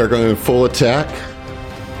 We are going full attack.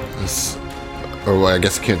 Well, I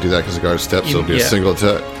guess I can't do that because the guard steps, so it'll be a single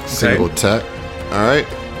attack. Single attack. All right.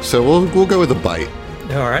 So we'll go with a bite.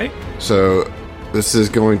 All right. So this is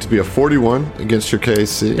going to be a 41 against your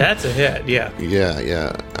KC. That's a hit, yeah.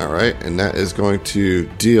 Yeah. All right. And that is going to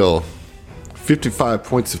deal 55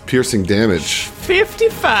 points of piercing damage.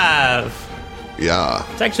 55! Yeah.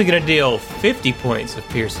 It's actually going to deal 50 points of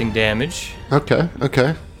piercing damage. Okay.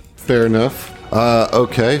 Fair enough.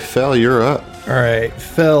 Okay. Fel, you're up. All right,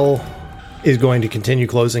 Fel is going to continue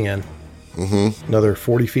closing in. Mm-hmm. Another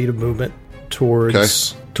 40 feet of movement towards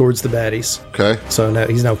the baddies. Okay. So now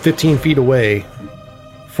he's 15 feet away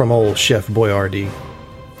from old Chef Boyardee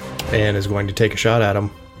and is going to take a shot at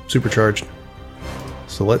him, supercharged.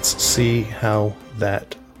 So let's see how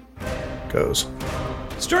that goes.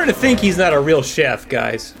 Starting to think he's not a real chef,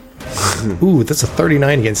 guys. Ooh, that's a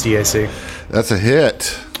 39 against EAC. That's a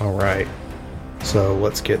hit. All right. So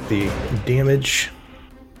let's get the damage.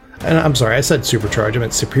 And I'm sorry, I said supercharge. I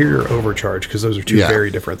meant superior overcharge because those are two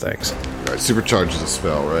very different things. All right, supercharge is a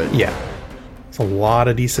spell, right? Yeah. It's a lot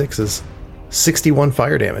of d6s. 61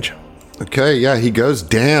 fire damage. Okay, yeah, he goes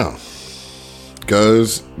down.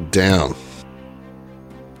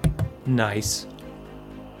 Nice.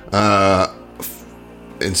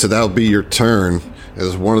 And so that'll be your turn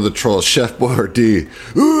as one of the trolls, Chef Boyardee.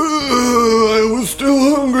 I was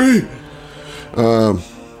still hungry.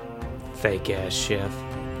 Fake ass chef.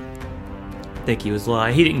 I think he was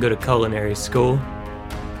lying. He didn't go to culinary school.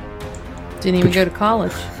 Didn't even go to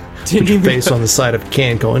college. Didn't even Face on the side of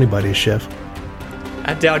can't call anybody a chef.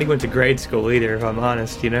 I doubt he went to grade school either, if I'm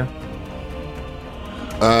honest, you know?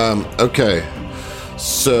 Okay.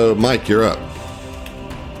 So, Mike, you're up.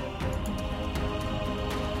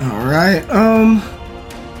 All right.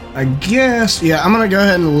 I guess, I'm gonna go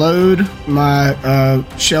ahead and load my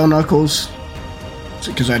shell knuckles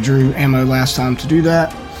because I drew ammo last time to do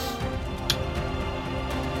that.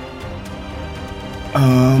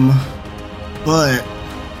 But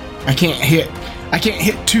I can't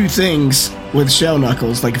hit two things with shell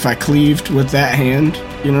knuckles. Like if I cleaved with that hand,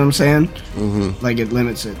 you know what I'm saying? Mm-hmm. Like it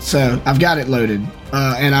limits it. So I've got it loaded,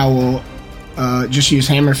 and I will just use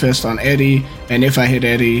hammer fist on Eddie, and if I hit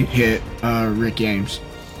Eddie, hit Rick James.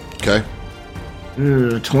 Okay.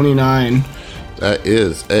 29. That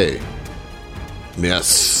is a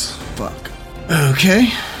miss. Fuck.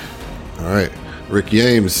 Okay. All right. Rick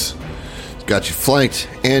James got you flanked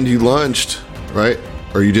and you lunged, right?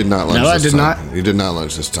 Or you did not lunge No, this I did time. not. You did not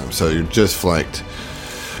lunge this time, so you're just flanked.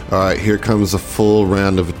 All right, here comes a full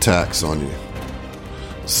round of attacks on you.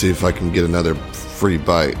 See if I can get another free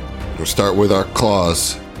bite. We'll start with our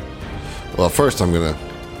claws. Well, first I'm going to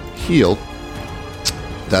heal.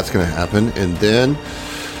 That's going to happen. And then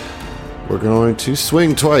we're going to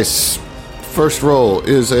swing twice. First roll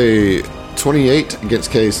is a 28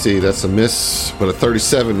 against KC. That's a miss, but a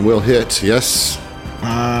 37 will hit. Yes?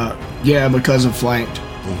 Yeah, because of flanked.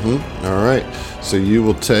 Mm-hmm. All right. So you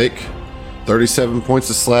will take 37 points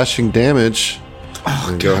of slashing damage. Oh,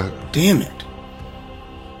 and God damn it.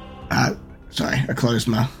 Sorry, I closed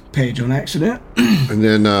my page on accident. And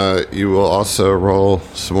then you will also roll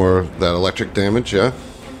some more of that electric damage, yeah?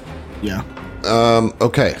 Yeah.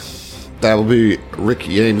 Okay. That will be Rick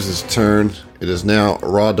James's turn. It is now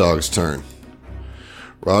Raw Dog's turn.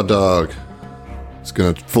 Raw Dog is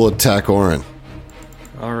going to full attack Orin.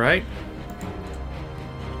 All right.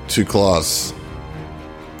 2 claws.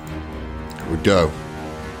 Here we go.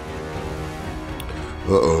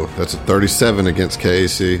 Uh-oh. That's a 37 against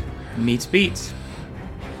KAC. Meets beats.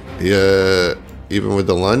 Yeah, even with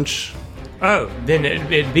the lunge? Oh, then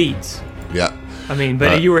it beats. Yeah. I mean,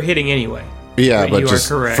 but you were hitting anyway. Yeah, but you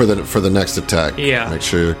just are correct. for the next attack. Yeah. Make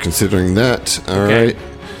sure you're considering that. All right.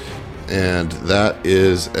 And that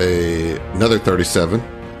is another 37.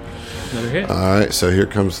 Another hit. All right, so here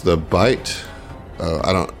comes the bite.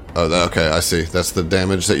 Okay, I see. That's the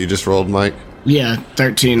damage that you just rolled, Mike. Yeah,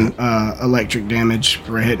 13 electric damage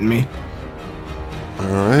for hitting me.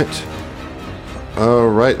 All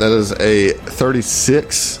right, that is a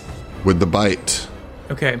 36 with the bite.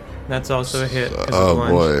 Okay, that's also a hit. 'cause Oh of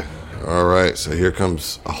lunge. boy. All right, so here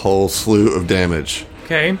comes a whole slew of damage.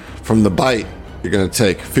 Okay. From the bite, you're going to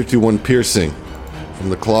take 51 piercing. From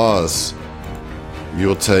the claws, you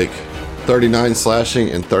will take 39 slashing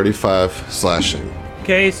and 35 slashing.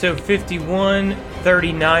 Okay, so 51,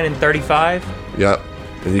 39, and 35. Yep.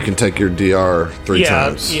 And you can take your DR 3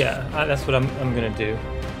 times. Yeah, that's what I'm gonna do.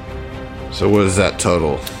 So what is that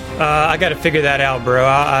total? I got to figure that out, bro.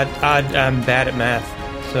 I'm bad at math,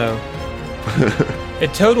 so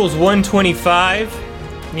it totals 125,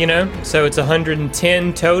 you know, so it's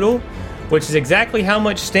 110 total, which is exactly how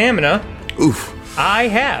much stamina Oof. I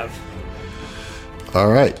have. All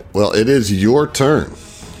right. Well, it is your turn.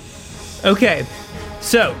 Okay,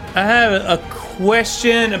 so I have a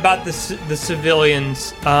question about the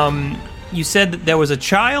civilians. You said that there was a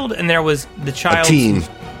child and there was the child.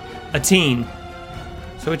 A teen.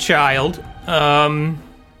 So a child.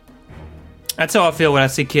 That's how I feel when I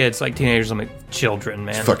see kids, like teenagers. I'm like, children,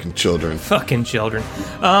 man. Fucking children. Fucking children.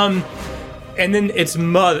 And then it's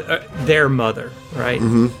their mother, right?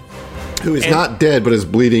 Mm-hmm. Who is not dead, but is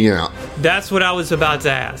bleeding out. That's what I was about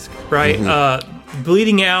to ask, right? Mm-hmm.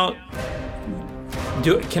 Bleeding out.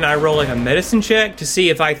 Can I roll like a medicine check to see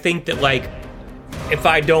if I think that, like, if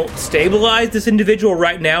I don't stabilize this individual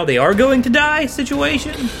right now, they are going to die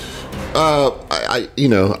situation? I'll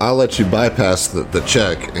let you bypass the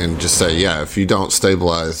check and just say, yeah, if you don't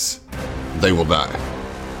stabilize, they will die.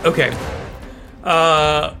 Okay.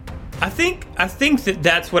 I think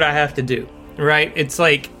that's what I have to do, right? It's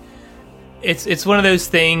like, it's one of those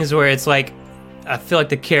things where it's like, I feel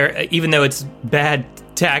like even though it's bad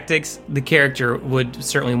tactics, the character would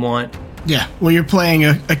certainly want. Yeah, well, you're playing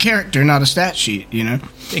a character, not a stat sheet, you know?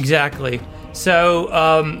 Exactly. So,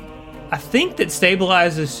 I think that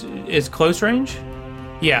stabilize is close range.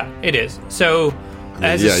 Yeah, it is. So,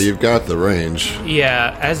 you've got the range.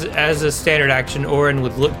 Yeah, as a standard action, Orin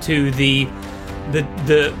would look to the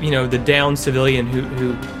downed civilian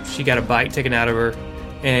who she got a bite taken out of her,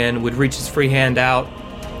 and would reach his free hand out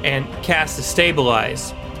and cast a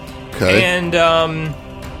stabilize. Okay. And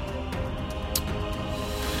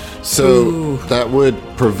so that would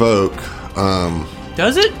provoke.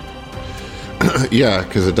 Does it? Yeah,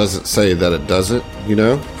 because it doesn't say that it doesn't. You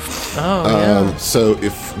know. Oh yeah. So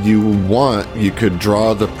if you want, you could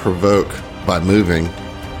draw the provoke by moving.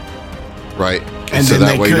 Right. And so then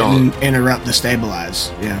that they way you couldn't don't. interrupt the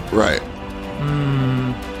stabilize. Yeah. Right.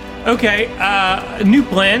 Okay. New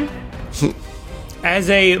plan.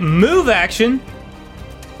 As a move action,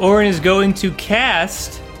 Orin is going to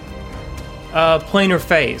cast planar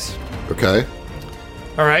phase. Okay.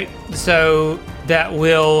 All right. So that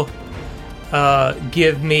will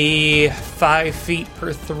give me 5 feet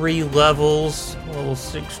per 3 levels. Level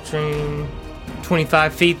 16,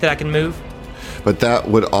 25 feet that I can move. But that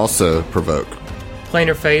would also provoke.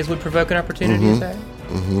 Planar phase would provoke an opportunity, is that?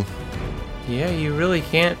 Mm-hmm. Yeah, you really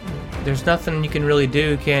can't. There's nothing you can really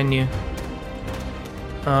do, can you?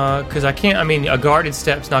 Because I can't. I mean, a guarded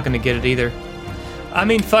step's not going to get it either. I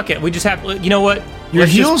mean, fuck it. We just have. You know what? Your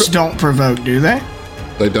heals don't provoke, do they?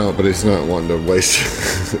 They don't, but he's not wanting to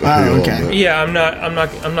waste. Oh, okay. Yeah, I'm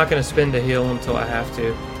not going to spend a heal until I have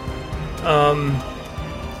to.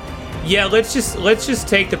 Yeah, let's just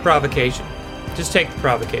take the provocation. Just take the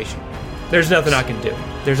provocation. There's nothing I can do.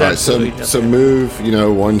 There's All right, absolutely nothing. So move,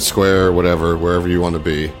 1 square, whatever, wherever you want to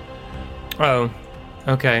be. Oh,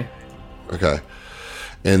 okay. Okay.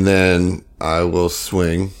 And then I will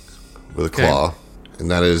swing with a claw, and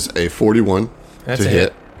that is a 41 That's to a hit.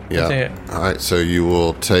 hit. Yeah. That's a hit. All right, so you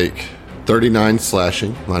will take 39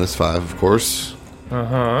 slashing, minus 5, of course.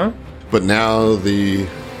 Uh-huh. But now the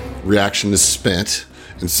reaction is spent,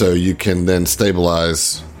 and so you can then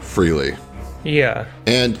stabilize freely. Yeah.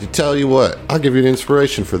 And to tell you what, I'll give you an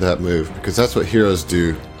inspiration for that move, because that's what heroes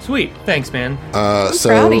do. Sweet. Thanks, man. I'm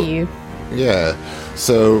proud of you. Yeah.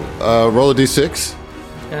 So roll a d6.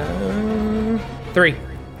 3.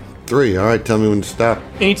 3. All right, tell me when to stop.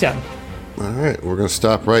 Anytime. All right, we're going to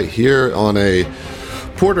stop right here on a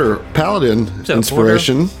Porter Paladin up,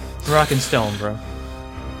 inspiration. Rock and stone, bro.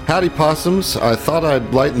 Howdy, possums. I thought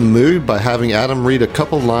I'd lighten the mood by having Adam read a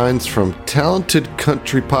couple lines from talented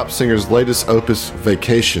country pop singer's latest opus,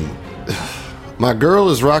 Vacation. My girl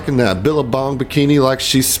is rocking that Billabong bikini like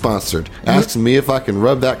she's sponsored, asking me if I can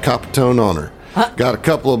rub that Coppertone on her. Got a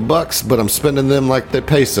couple of bucks, but I'm spending them like they're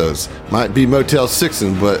pesos. Might be Motel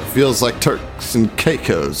 6'in', but feels like Turks and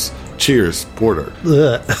Caicos. Cheers, Porter.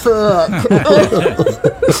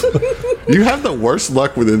 You have the worst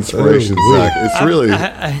luck with inspiration, Zach. It's really...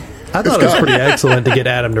 I thought it was pretty excellent to get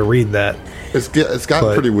Adam to read that. It's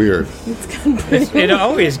gotten pretty weird. It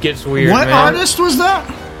always gets weird, What man. artist was that?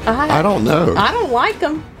 I don't know. I don't like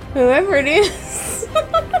them. Whoever it is.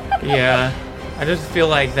 Yeah. I just feel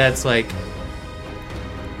like that's like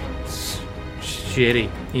shitty,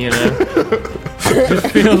 you know? It just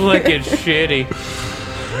feels like it's shitty.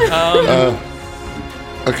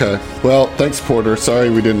 Okay. Well, thanks, Porter. Sorry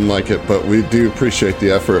we didn't like it, but we do appreciate the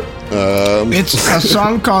effort. It's a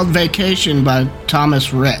song called Vacation by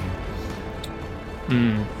Thomas Rhett.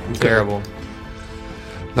 Terrible.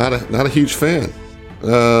 Not a huge fan.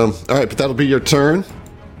 All right, but that'll be your turn.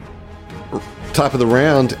 Top of the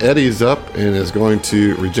round, Eddie's up and is going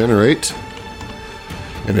to regenerate.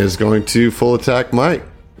 And is going to full attack Mike.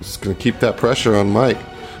 Just going to keep that pressure on Mike.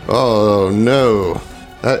 Oh, no.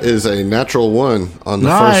 That is a natural 1 on the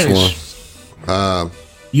first one.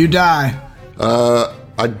 You die.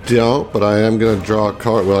 I don't, but I am going to draw a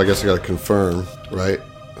card. Well, I guess I got to confirm, right?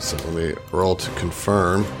 So let me roll to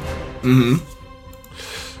confirm.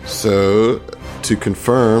 So, to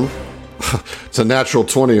confirm, it's a natural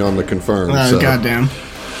 20 on the confirm. So. Goddamn.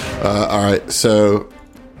 All right, so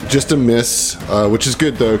just a miss, which is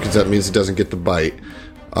good, though, because that means he doesn't get the bite.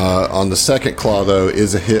 On the second claw, though,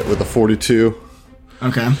 is a hit with a 42.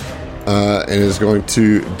 Okay. And is going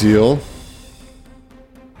to deal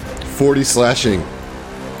 40 slashing.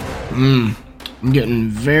 I'm getting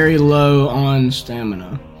very low on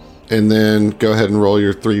stamina. And then go ahead and roll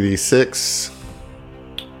your 3d6.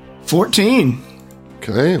 14.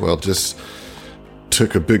 Okay, well, just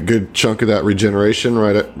took a big good chunk of that regeneration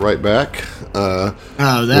right back.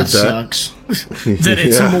 That sucks. That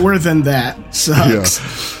it's more than that. Sucks.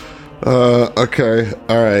 Okay,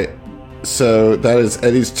 all right. So that is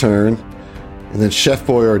Eddie's turn. And then Chef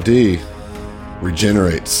Boyardee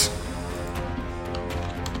regenerates.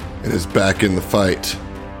 And is back in the fight.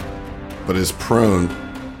 But is prone.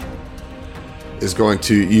 Is going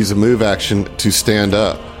to use a move action to stand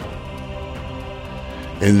up.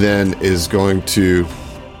 And then is going to...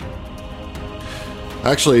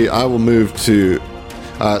 Actually, I will move to...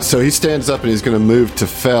 so he stands up and he's going to move to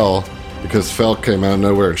Fell, because Fell came out of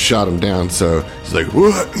nowhere and shot him down. So he's like,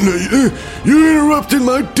 "What? You interrupted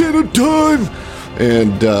my dinner time!"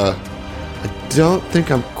 And I don't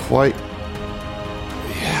think I'm quite...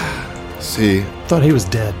 Yeah. See, Thought he was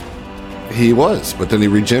dead. he was, but then he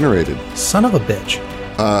regenerated. Son of a bitch.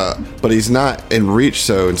 But he's not in reach,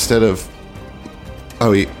 so instead of...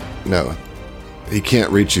 Oh, he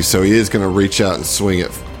can't reach you, so he is going to reach out and swing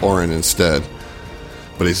at Orin instead.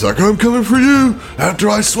 But he's like, "I'm coming for you after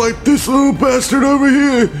I swipe this little bastard over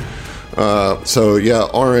here." So yeah,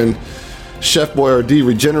 Orin, Chef Boyardee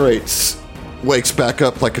regenerates, wakes back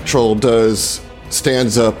up like a troll does,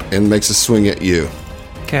 stands up, and makes a swing at you.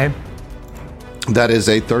 Okay. That is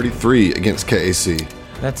a 33 against KAC.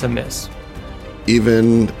 That's a miss.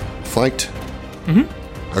 Even flanked?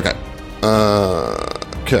 Mm-hmm. Okay.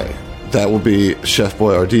 Okay. That will be Chef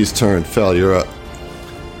Boyardee's turn. Fel, you're up.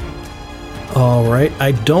 All right.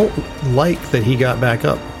 I don't like that he got back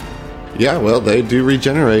up. Yeah, well, they do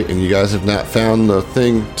regenerate, and you guys have not found the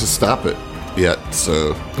thing to stop it yet,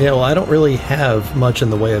 so... Yeah, well, I don't really have much in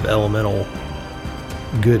the way of elemental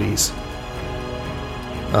goodies.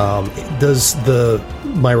 Does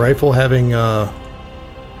my rifle having, or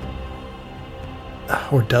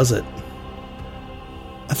does it?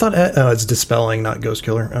 I thought, it's dispelling, not ghost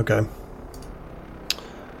killer. Okay.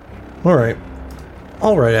 All right,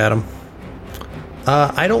 Adam.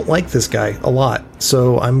 I don't like this guy a lot,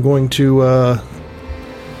 so I'm going to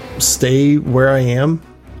stay where I am,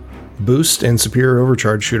 boost, and superior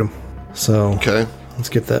overcharge shoot him. So Okay. let's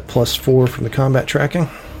get that +4 from the combat tracking.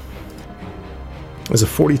 Is a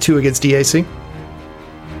 42 against DAC.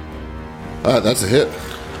 That's a hit.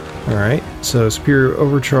 All right, so superior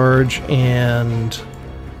overcharge, and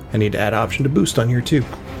I need to add option to boost on here too.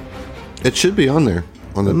 It should be on there.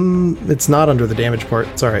 On the... It's not under the damage part.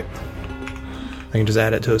 It's all right. I can just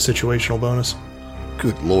add it to a situational bonus.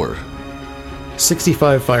 Good lord.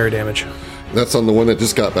 65 fire damage. That's on the one that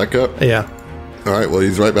just got back up? Yeah. All right, well,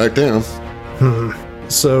 he's right back down.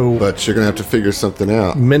 So But you're going to have to figure something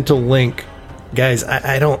out. mental link, guys.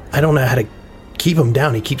 I don't know how to keep him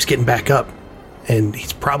down. He keeps getting back up, and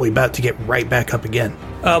he's probably about to get right back up again.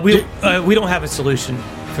 We don't have a solution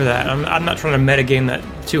for that. I'm not trying to metagame that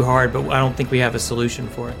too hard, but I don't think we have a solution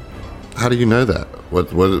for it. How do you know that?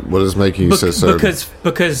 What is making you so certain?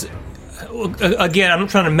 Because again, I'm not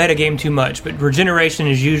trying to metagame too much, but regeneration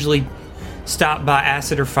is usually stopped by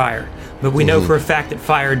acid or fire. But we know for a fact that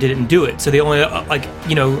fire didn't do it. So the only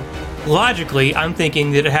logically, I'm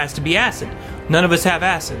thinking that it has to be acid. None of us have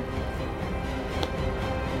acid.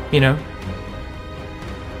 You know,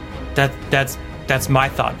 that's my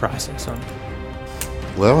thought process on it.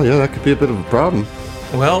 Well, yeah, that could be a bit of a problem.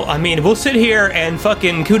 Well, I mean, we'll sit here and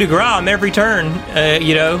fucking coup de grace him every turn,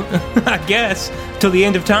 I guess, till the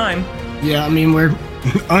end of time. Yeah, I mean, we're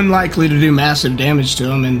unlikely to do massive damage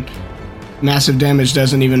to him, and massive damage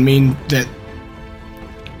doesn't even mean that...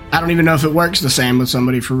 I don't even know if it works the same with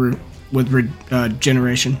somebody with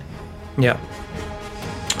regeneration. Yeah.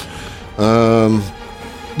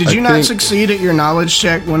 Did you not succeed at your knowledge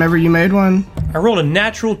check whenever you made one? I rolled a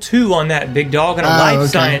natural 2 on that big dog and a life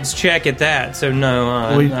science check at that. So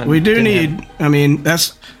no, we do need. I mean,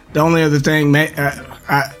 that's The only other thing,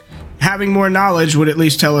 having more knowledge would at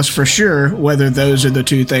least tell us for sure whether those are the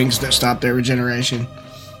two things that stop their regeneration.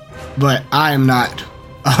 But I am not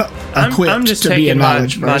equipped I'm just to be a taking my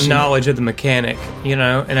knowledge knowledge of the mechanic, you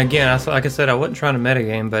know. And again, like I said, I wasn't trying to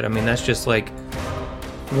metagame, but I mean that's just like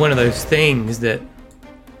one of those things that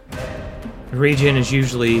regen is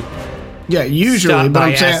usually. Yeah, usually, stopped but by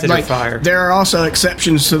I'm saying acid or like fire. there are also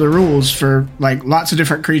exceptions to the rules for like lots of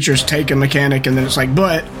different creatures take a mechanic and then it's like,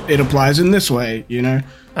 but it applies in this way, you know.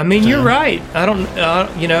 I mean, you're right. I don't,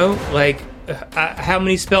 you know, like, how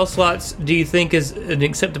many spell slots do you think is an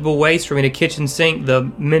acceptable waste for me to kitchen sink the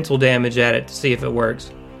mental damage at it to see if it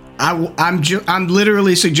works? I'm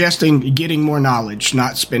literally suggesting getting more knowledge,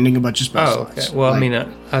 not spending a bunch of spell Oh, slots. okay. Well, Like, I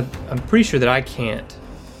mean, I'm pretty sure that I can't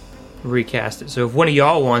recast it. So if one of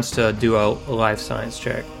y'all wants to do a life science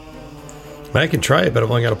check, I can try it, but I've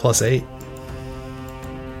only got a +8.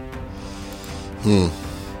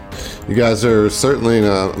 You guys are certainly.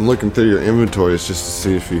 I'm looking through your inventories just to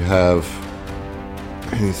see if you have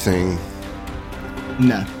anything.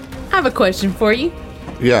 no. I have a question for you.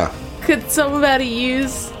 Yeah. Could somebody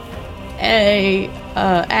use a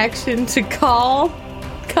action to call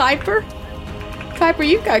Kuiper? Kuiper,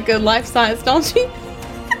 you've got good life science, don't you?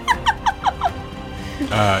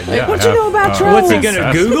 Yeah, what you know about trolls? what's he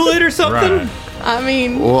gonna Google it or something? Right. I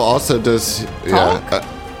mean, Well, also does Talk?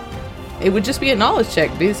 It would just be a knowledge check.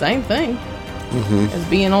 It'd be the same thing as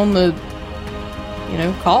being on the,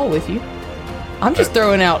 call with you. I'm just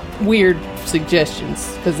throwing out weird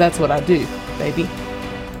suggestions because that's what I do, baby.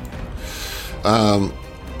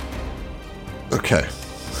 Okay.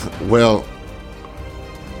 Well,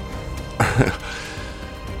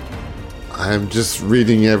 I'm just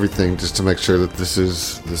reading everything just to make sure that this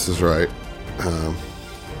is right.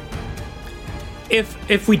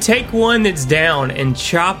 If we take one that's down and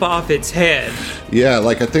chop off its head, Yeah,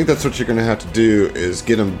 like I think that's what you're going to have to do is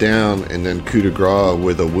get him down and then coup de grace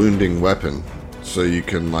with a wounding weapon, so you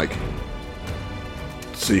can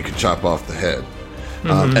chop off the head.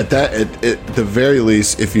 At the very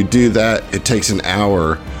least, if you do that, it takes an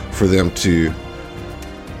hour for them to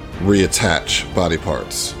reattach body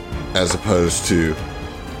parts, as opposed to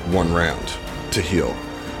 1 round to heal.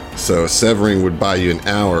 So severing would buy you an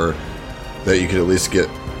hour that you could at least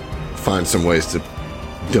find some ways to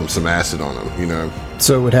dump some acid on him,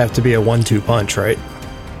 So it would have to be a 1-2 punch, right?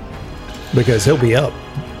 Because he'll be up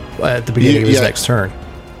at the beginning of his next turn.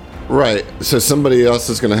 Right. So somebody else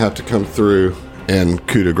is going to have to come through and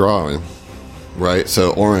coup de grace him, right?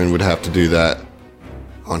 So Orin would have to do that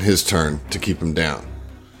on his turn to keep him down.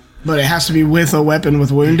 But it has to be with a weapon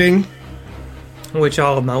with wounding. which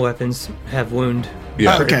all of my weapons have wound.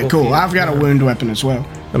 Yeah. Okay, cool. I've got a wound weapon as well.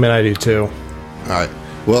 I mean, I do too. All right.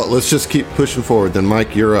 Well, let's just keep pushing forward. Then,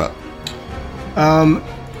 Mike, you're up.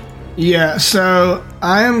 Yeah, so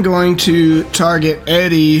I am going to target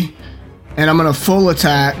Eddie, and I'm going to full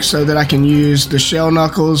attack so that I can use the shell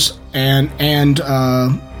knuckles and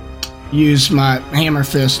use my hammer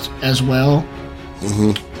fist as well.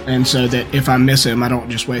 Mm-hmm. And so that if I miss him, I don't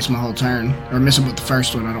just waste my whole turn. Or miss him with the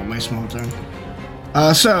first one, I don't waste my whole turn.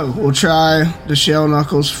 So we'll try the shell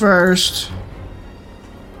knuckles first.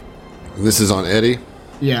 This is on Eddie.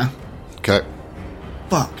 Yeah. Okay.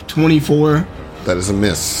 Fuck, 24. That is a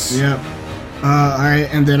miss. Yep. Alright,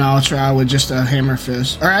 and then I'll try with just a hammer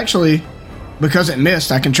fist. Or actually, because it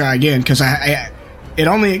missed, I can try again, because it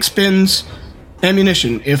only expends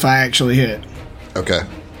ammunition if I actually hit. Okay.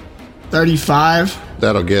 35.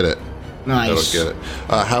 That'll get it. Nice. That'll get it.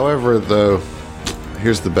 However, though,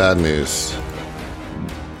 here's the bad news.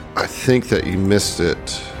 I think that you missed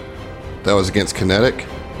it. That was against kinetic?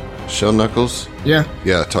 Shell knuckles? Yeah.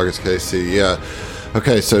 Yeah, targets KC. Yeah.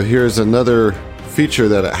 Okay, so here's another feature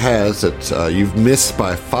that it has that you've missed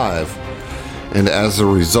by 5, and as a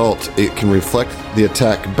result, it can reflect the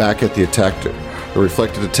attack back at the attacker. The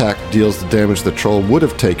reflected attack deals the damage the troll would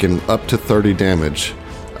have taken up to 30 damage,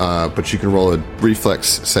 but you can roll a reflex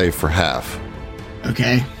save for half.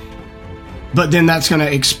 Okay. But then that's going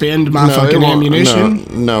to expend my fucking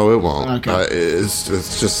ammunition? No, it won't. Okay.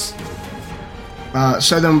 It's just...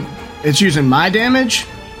 So then it's using my damage?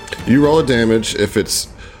 You roll a damage. If it's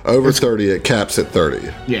over 30, it caps at 30.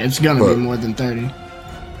 Yeah, it's going to be more than 30.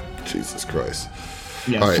 Jesus Christ.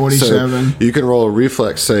 Yeah, All right, 47. So you can roll a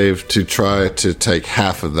reflex save to try to take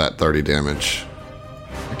half of that 30 damage.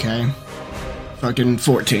 Okay. Fucking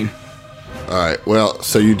 14. All right. Well,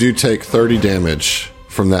 so you do take 30 damage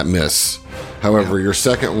from that miss. However, your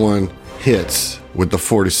second one hits with the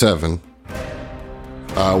 47.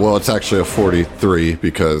 Well, it's actually a 43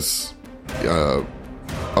 because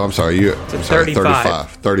Oh, I'm sorry. I'm sorry, 35.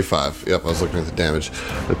 35. Yep, I was looking at the damage.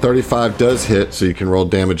 The 35 does hit, so you can roll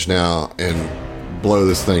damage now and blow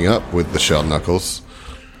this thing up with the shell knuckles.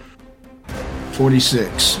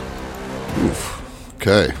 46.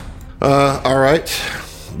 Okay. All right.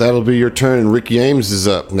 That'll be your turn. And Rick Yames is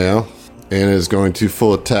up now and is going to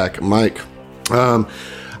full attack Mike.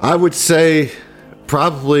 I would say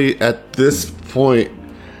probably at this point,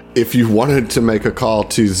 if you wanted to make a call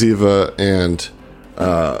to Ziva and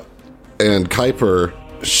Kuiper,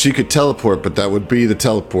 she could teleport, but that would be the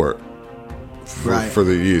teleport for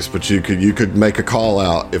the use. But you could make a call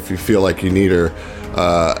out if you feel like you need her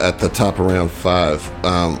at the top of round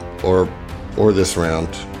 5, or this round,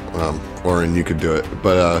 and you could do it.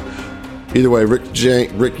 But either way, Rick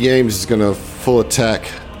Yames is going to full attack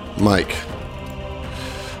Mike.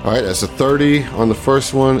 All right, that's a 30 on the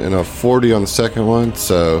first one and a 40 on the second one.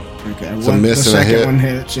 So it's a miss and a hit. The second one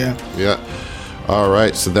hits, yeah. Yeah. All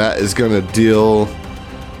right, so that is going to deal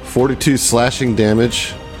 42 slashing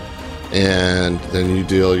damage, and then you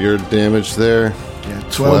deal your damage there. Yeah,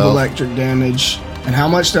 12 electric damage. And how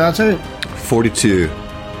much did I take? 42.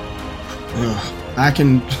 I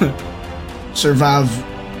can survive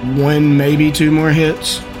 1, maybe 2 more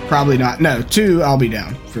hits. Probably not. No, 2, I'll be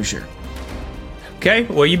down for sure. Okay,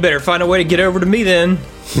 well, you better find a way to get over to me then.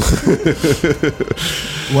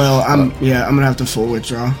 Well, I'm gonna have to full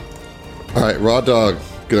withdraw. All right, Raw Dog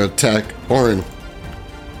gonna attack Orin.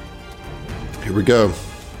 Here we go.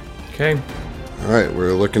 Okay. All right,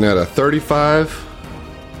 we're looking at a 35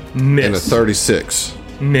 Miss. and a 36.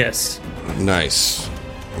 Miss. Nice.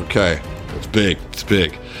 Okay, it's big. It's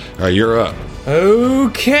big. All right, you're up.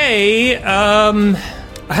 Okay. I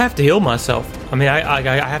have to heal myself. I mean, I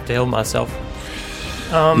have to heal myself.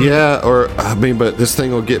 Yeah, but this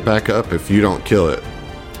thing will get back up if you don't kill it.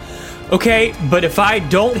 Okay, but if I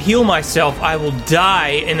don't heal myself, I will die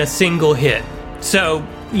in a single hit. So,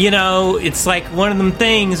 it's like one of them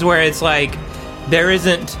things where it's like there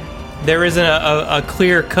isn't a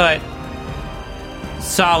clear-cut,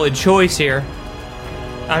 solid choice here.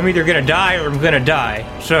 I'm either gonna die or I'm gonna die.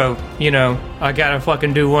 So, I gotta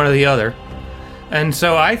fucking do one or the other. And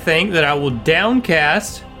so I think that I will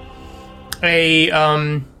downcast a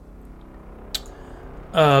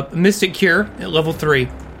Mystic Cure at level 3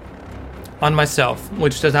 on myself,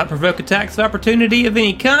 which does not provoke attacks of opportunity of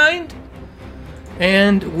any kind,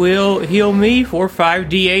 and will heal me for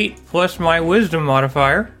 5d8 plus my wisdom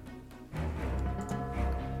modifier.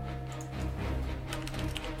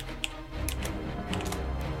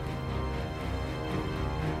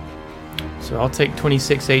 So I'll take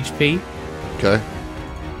 26 HP. Okay.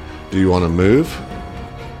 Do you want to move?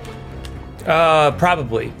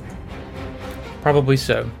 Probably. Probably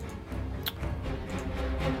so.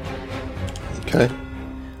 Okay.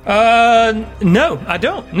 No, I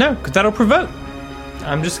don't. No, because that'll provoke.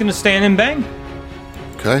 I'm just gonna stand and bang.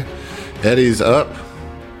 Okay. Eddie's up.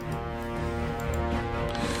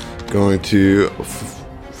 Going to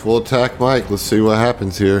full attack Mike. Let's see what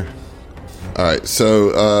happens here. Alright,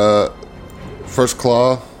 so, first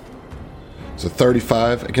claw. It's a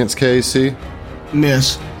 35 against KAC.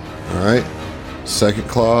 Miss. Alright. Second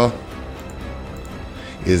claw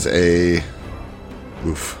is a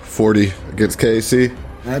 40 against KAC.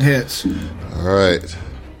 That hits. Alright.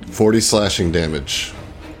 40 slashing damage.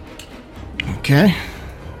 Okay.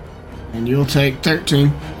 And you'll take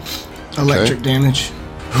 13 electric damage.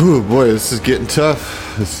 Whew, boy, this is getting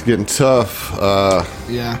tough.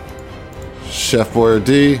 Yeah. Chef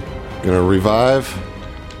Boyardee gonna revive.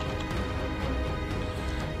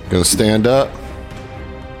 Gonna stand up.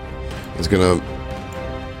 He's gonna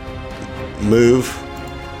move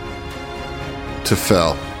to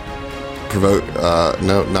Fel. Provoke.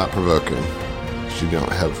 No, not provoking. She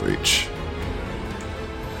don't have reach.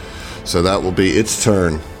 So that will be its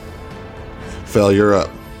turn. Fel, you're up.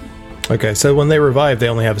 Okay, so when they revive, they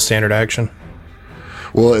only have a standard action.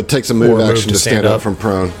 Well, it takes a move Or a move action to stand up from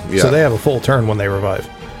prone. Yeah. So they have a full turn when they revive.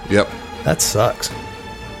 Yep. That sucks.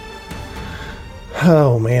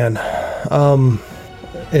 Oh, man.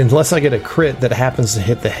 Unless I get a crit that happens to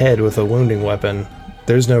hit the head with a wounding weapon,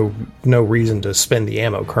 there's no reason to spend the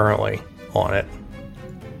ammo currently on it.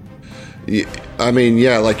 I mean,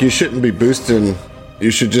 yeah, like you shouldn't be boosting.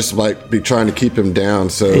 You should just like be trying to keep him down.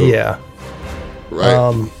 So Yeah.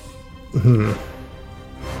 right.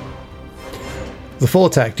 The full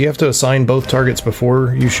attack, do you have to assign both targets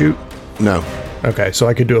before you shoot? No. Okay, so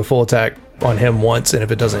I could do a full attack on him once, and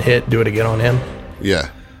if it doesn't hit, do it again on him. Yeah.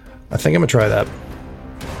 I think I'm gonna try that.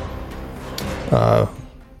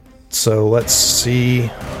 So let's see.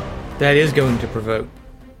 That is going to provoke.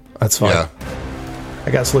 That's fine. Yeah.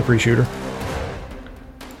 I got slippery shooter.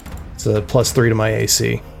 It's a +3 to my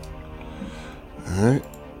AC. All right.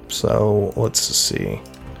 So let's see.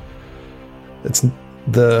 It's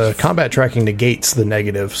the combat tracking negates the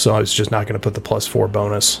negative, so I was just not going to put the +4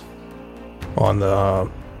 bonus on the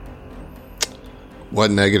What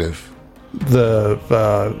negative?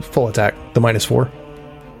 full attack, the -4.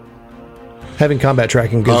 Having combat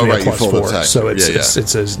tracking gives me a you full +4, attack. so it's Yeah.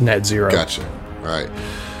 it's a net 0. Gotcha. All right.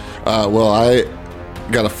 Well, I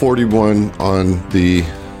got a 41 on the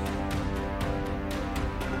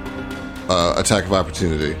attack of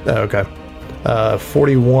opportunity. Oh, okay.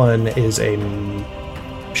 41 is a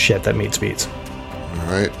shit that meets beats.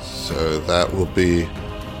 All right. So that will be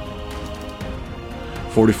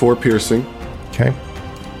 44 piercing. Okay.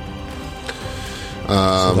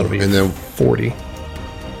 So that'll be and then 40.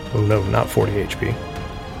 Oh no, not 40 HP.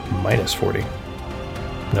 -40.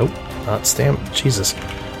 Nope, not stamp. Jesus,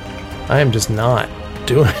 I am just not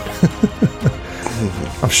doing it.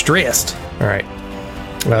 I'm stressed. All right.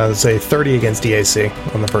 Let's say 30 against DAC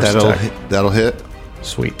on the first attack. that'll hit.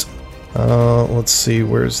 Sweet. Let's see.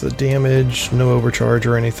 Where's the damage? No overcharge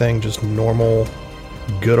or anything. Just normal,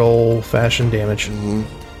 good old-fashioned damage.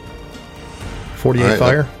 48 All right,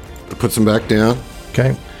 fire. That puts him back down.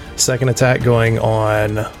 Okay. Second attack going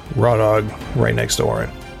on Raw Dog right next to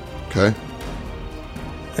Orin. Okay.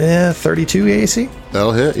 32 AC.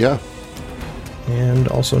 That'll hit. Yeah. And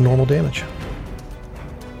also normal damage.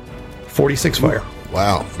 46 fire.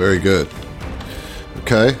 Wow. Very good.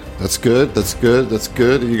 Okay. That's good. That's good. That's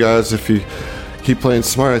good. You guys, if you keep playing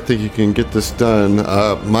smart, I think you can get this done.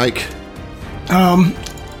 Mike. I'm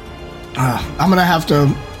gonna have to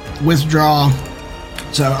withdraw,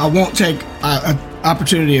 so I won't take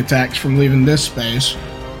opportunity attacks from leaving this space,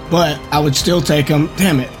 but I would still take them.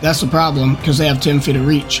 Damn it, that's the problem, because they have 10 feet of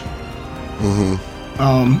reach.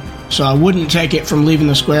 So I wouldn't take it from leaving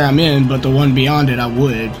the square I'm in, but the one beyond it I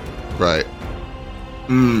would. Right.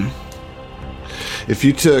 If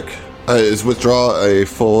you took, is withdraw a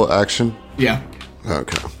full action? Yeah,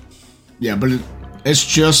 Okay. yeah, but it's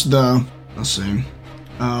just the, let's see,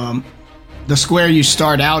 the square you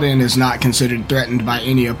start out in is not considered threatened by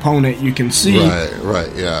any opponent you can see. Right,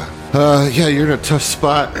 yeah. Yeah, you're in a tough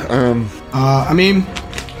spot. I mean,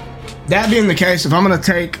 that being the case, if I'm going to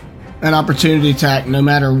take an opportunity attack no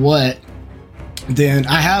matter what, then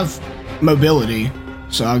I have mobility,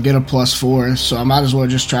 so I'll get a +4, so I might as well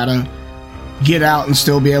just try to get out and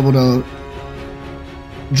still be able to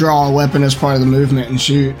draw a weapon as part of the movement and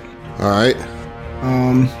shoot. All right.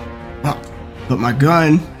 But my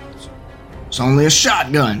gun, it's only a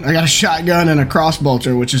shotgun. I got a shotgun and a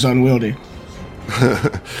crossbolter, which is unwieldy.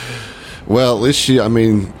 Well, at least you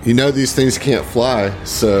know these things can't fly,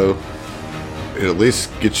 so it at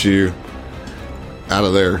least gets you out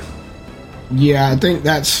of there. Yeah, I think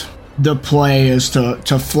that's the play, is to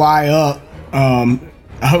fly up,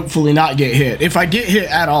 hopefully not get hit. If I get hit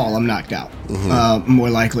at all, I'm knocked out, more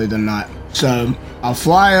likely than not. So I'll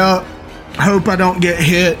fly up, hope I don't get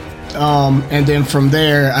hit, and then from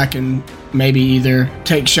there I can maybe either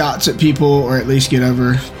take shots at people or at least get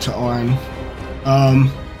over to Orin.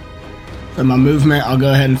 For my movement, I'll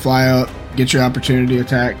go ahead and fly up, get your opportunity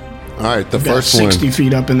attack. All right, the Got first 60 one.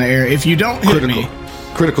 feet up in the air. If you don't hit me,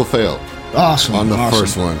 Critical fail awesome. on the awesome.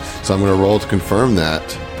 first one. So I'm going to roll to confirm that.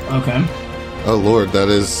 Okay. Oh, Lord, that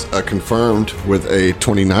is confirmed with a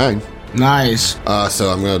 29. Nice. So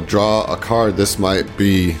I'm going to draw a card. This might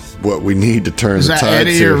be what we need to turn Is the that tides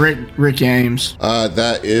Eddie here. or Rick Ames?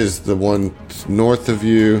 That is the one north of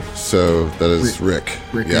you, so that is Rick.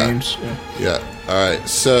 Rick yeah. Ames. Yeah. Yeah. All right.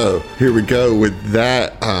 So here we go with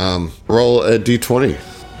that. Roll a d20.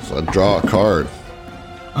 So I draw a card.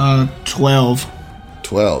 12.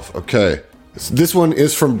 12. Okay. So this one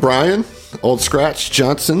is from Brian, Old Scratch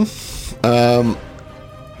Johnson.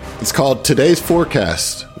 It's called Today's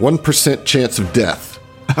Forecast. 1% chance of death.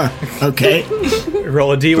 Okay.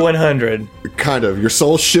 Roll a D100. Kind of. Your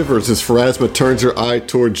soul shivers as Pharasma turns her eye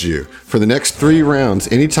towards you. For the next 3 rounds,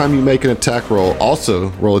 anytime you make an attack roll, also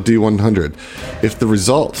roll a D100. If the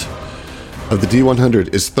result of the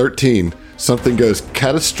D100 is 13, something goes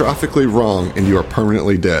catastrophically wrong and you are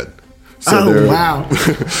permanently dead. So wow.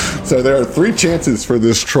 So there are 3 chances for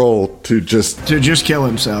this troll to just To just kill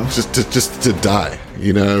himself. to die,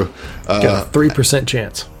 you know? Got a 3%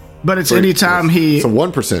 chance. But it's anytime It's a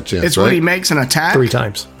 1% chance, it's right? when he makes an attack. 3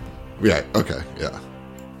 times. Yeah, okay, yeah.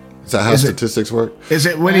 Is that how Is it- statistics work? Is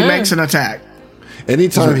it when he makes an attack?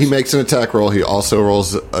 Anytime he makes an attack roll, he also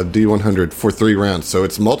rolls a D100 for 3 rounds. So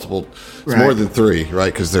it's multiple. It's Right. more than 3,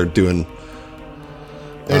 right? Because they're doing.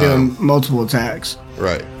 They're doing multiple attacks.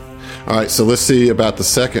 Right. All right, so let's see about the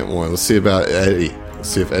second one. Let's see about Eddie. Let's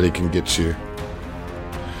see if Eddie can get you.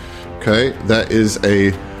 Okay, that is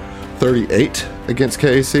a 38 against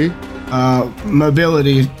KAC.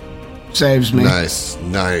 Mobility saves me.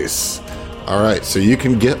 Nice. All right, so you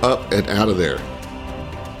can get up and out of there.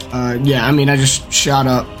 Yeah, I mean, I just shot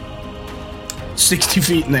up 60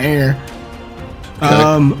 feet in the air.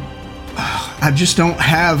 Okay. I just don't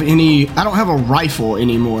have any. I don't have a rifle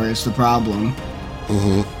anymore. Is the problem?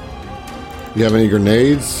 You have any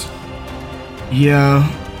grenades? Yeah,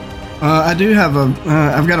 I do have a.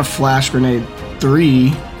 I've got a flash grenade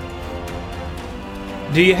 3.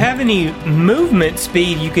 Do you have any movement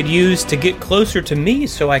speed you could use to get closer to me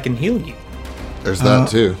so I can heal you? There's that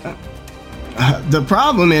too. The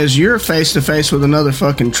problem is you're face to face with another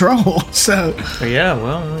fucking troll. So Yeah,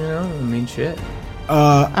 well, I mean, shit.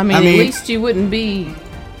 I mean, at least you wouldn't be.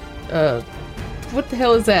 What the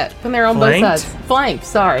hell is that? When they're on Flanked? both sides. Flanked,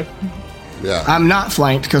 sorry. Yeah. I'm not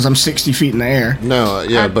flanked because I'm 60 feet in the air. No,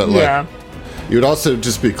 yeah, but like yeah. you would also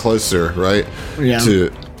just be closer, right? Yeah.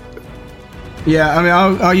 To Yeah, I mean,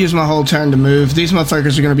 I'll use my whole turn to move. These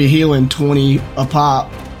motherfuckers are going to be healing 20 a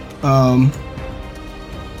pop.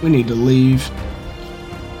 We need to leave.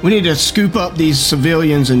 We need to scoop up these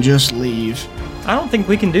civilians and just leave. I don't think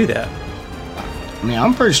we can do that. I mean,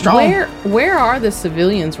 I'm pretty strong. Where are the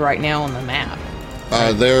civilians right now on the map?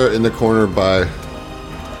 they're in the corner by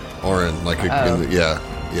Orin, like yeah.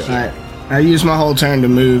 Alright. I used my whole turn to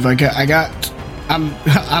move. I'm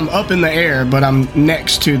up in the air, but I'm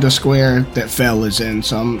next to the square that Fell is in,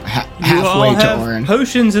 so I'm You halfway all to have Orin.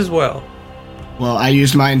 potions as well. Well, I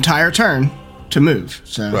used my entire turn to move.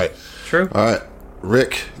 So Right. True. All right.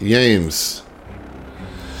 Rick Yames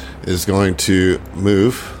is going to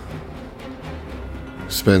move,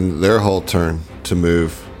 spend their whole turn to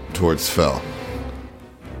move towards Fell.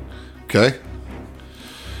 Okay.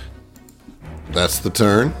 That's the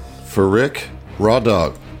turn for Rick. Raw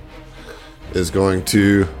Dog is going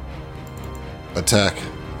to attack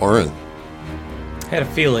Orin. Had a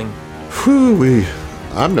feeling. Whew-wee.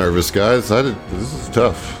 I'm nervous, guys. This is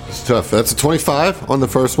tough. It's tough. That's a 25 on the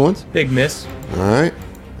first one. Big miss. All right.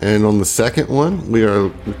 And on the second one, we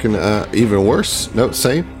are looking at even worse. No,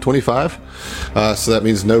 same, 25. So that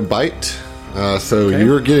means no bite. So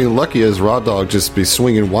you're getting lucky as Raw Dog, just be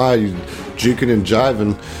swinging wide, you juking and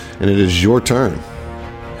jiving, and it is your turn.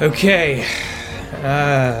 Okay.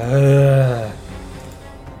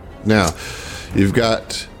 Now, you've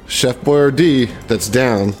got Chef Boyardee that's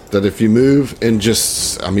down, that if you move and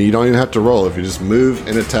just, you don't even have to roll. If you just move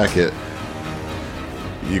and attack it,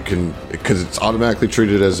 you can, because it's automatically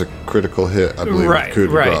treated as a critical hit, I believe. Right, Coup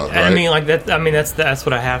de right. grace, I mean, like that. I mean, that's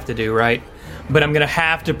what I have to do, right? But I'm gonna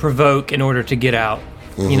have to provoke in order to get out.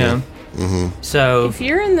 You know. Mm-hmm. So If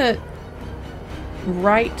you're in the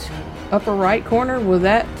upper right corner, will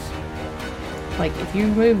that, like, if you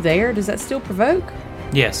move there, does that still provoke?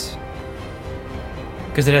 yes,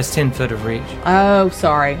 because it has 10 foot of reach. Oh,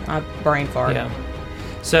 sorry, I brain farted. Yeah.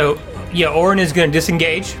 So yeah, Orin is gonna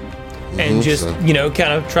disengage and just kind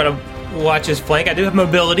of try to watch his flank. I do have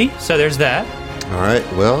mobility, so there's that. All right.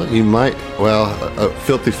 Well, you might. Well,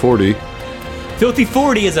 Filthy 40. Filthy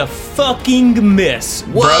 40 is a fucking miss.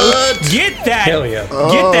 What? Bro. Get that. Hell yeah.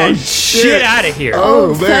 Get that shit out of here.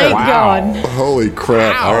 Oh, Thank man. God. Holy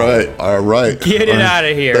crap. All right. Get it out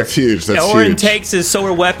of here. That's huge. That's Orin huge. takes his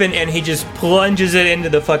solar weapon and he just plunges it into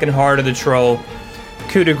the fucking heart of the troll.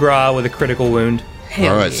 Coup de grace with a critical wound.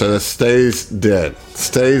 All right. So that stays dead.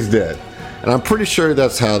 And I'm pretty sure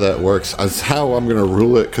that's how that works. That's how I'm going to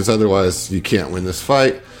rule it, because otherwise you can't win this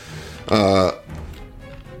fight.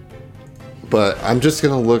 But I'm just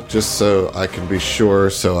going to look just so I can be sure,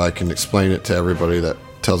 so I can explain it to everybody that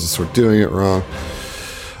tells us we're doing it wrong.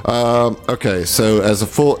 Okay, so it's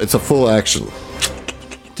a full action.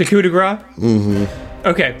 To coup de grace? Mm-hmm.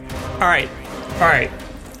 Okay. All right.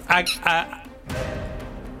 I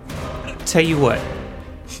tell you what.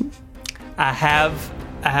 I have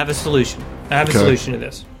a solution. I have a solution to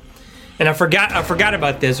this. And I forgot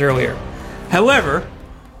about this earlier. However,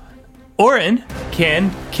 Orin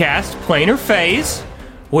can cast Planar Phase,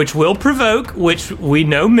 which will provoke, which we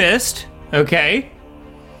know missed, okay?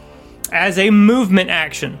 As a movement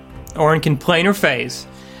action. Orin can Planar Phase.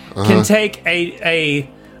 Can take a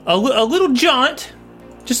little jaunt,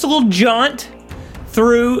 just a little jaunt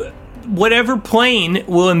through whatever plane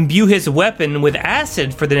will imbue his weapon with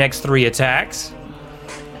acid for the next 3 attacks.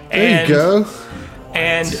 There you go.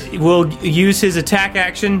 And we'll use his attack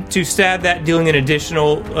action to stab that, dealing an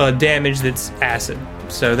additional damage that's acid.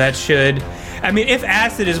 So that should... if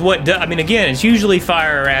acid is what... again, it's usually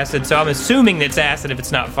fire or acid, so I'm assuming it's acid if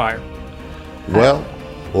it's not fire. Well,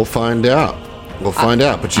 we'll find out.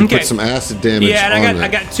 But you put some acid damage on and there. I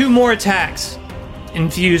got 2 more attacks.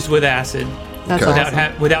 infused with acid. That's Okay.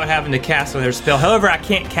 awesome. Without having to cast another spell. However, I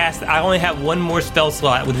can't cast. I only have one more spell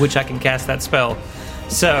slot with which I can cast that spell.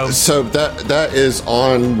 So So that is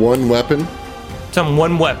on one weapon, it's on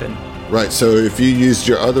one weapon. right? So if you used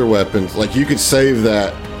your other weapons, like you could save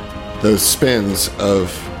those spins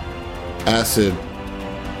of acid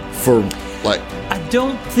for like. I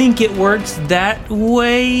don't think it works that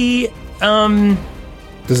way.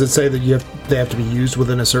 Does it say that they have to be used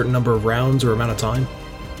within a certain number of rounds or amount of time?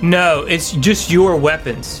 No, it's just your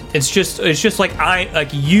weapons. It's just like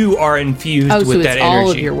you are infused Oh, with so that it's energy. all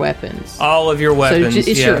of your weapons. All of your So weapons.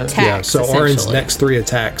 it's yeah. your attack. Yeah. So Orin's next 3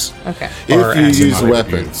 attacks. Okay. Or If you acid use might be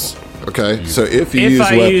weapons, okay. So if you If use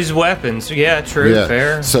I weapons, use weapons, yeah, true, yeah.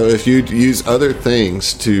 fair. So if you use other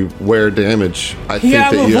things to wear damage, I think Yeah,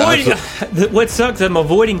 that I'm you avoiding. What sucks, I'm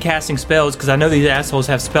avoiding casting spells because I know these assholes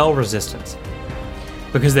have spell resistance.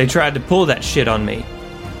 Because they tried to pull that shit on me.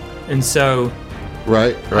 And so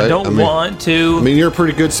right. I don't want to. I mean, you're a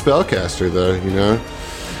pretty good spellcaster, though. You know,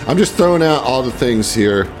 I'm just throwing out all the things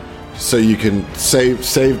here so you can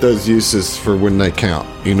save those uses for when they count.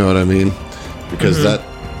 You know what I mean? Because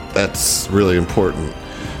that's really important.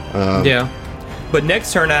 Yeah. But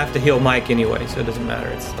next turn I have to heal Mike anyway, so it doesn't matter.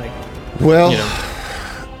 It's like, Well, you know.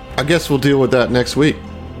 I guess we'll deal with that next week.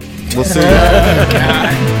 We'll see.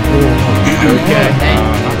 Okay.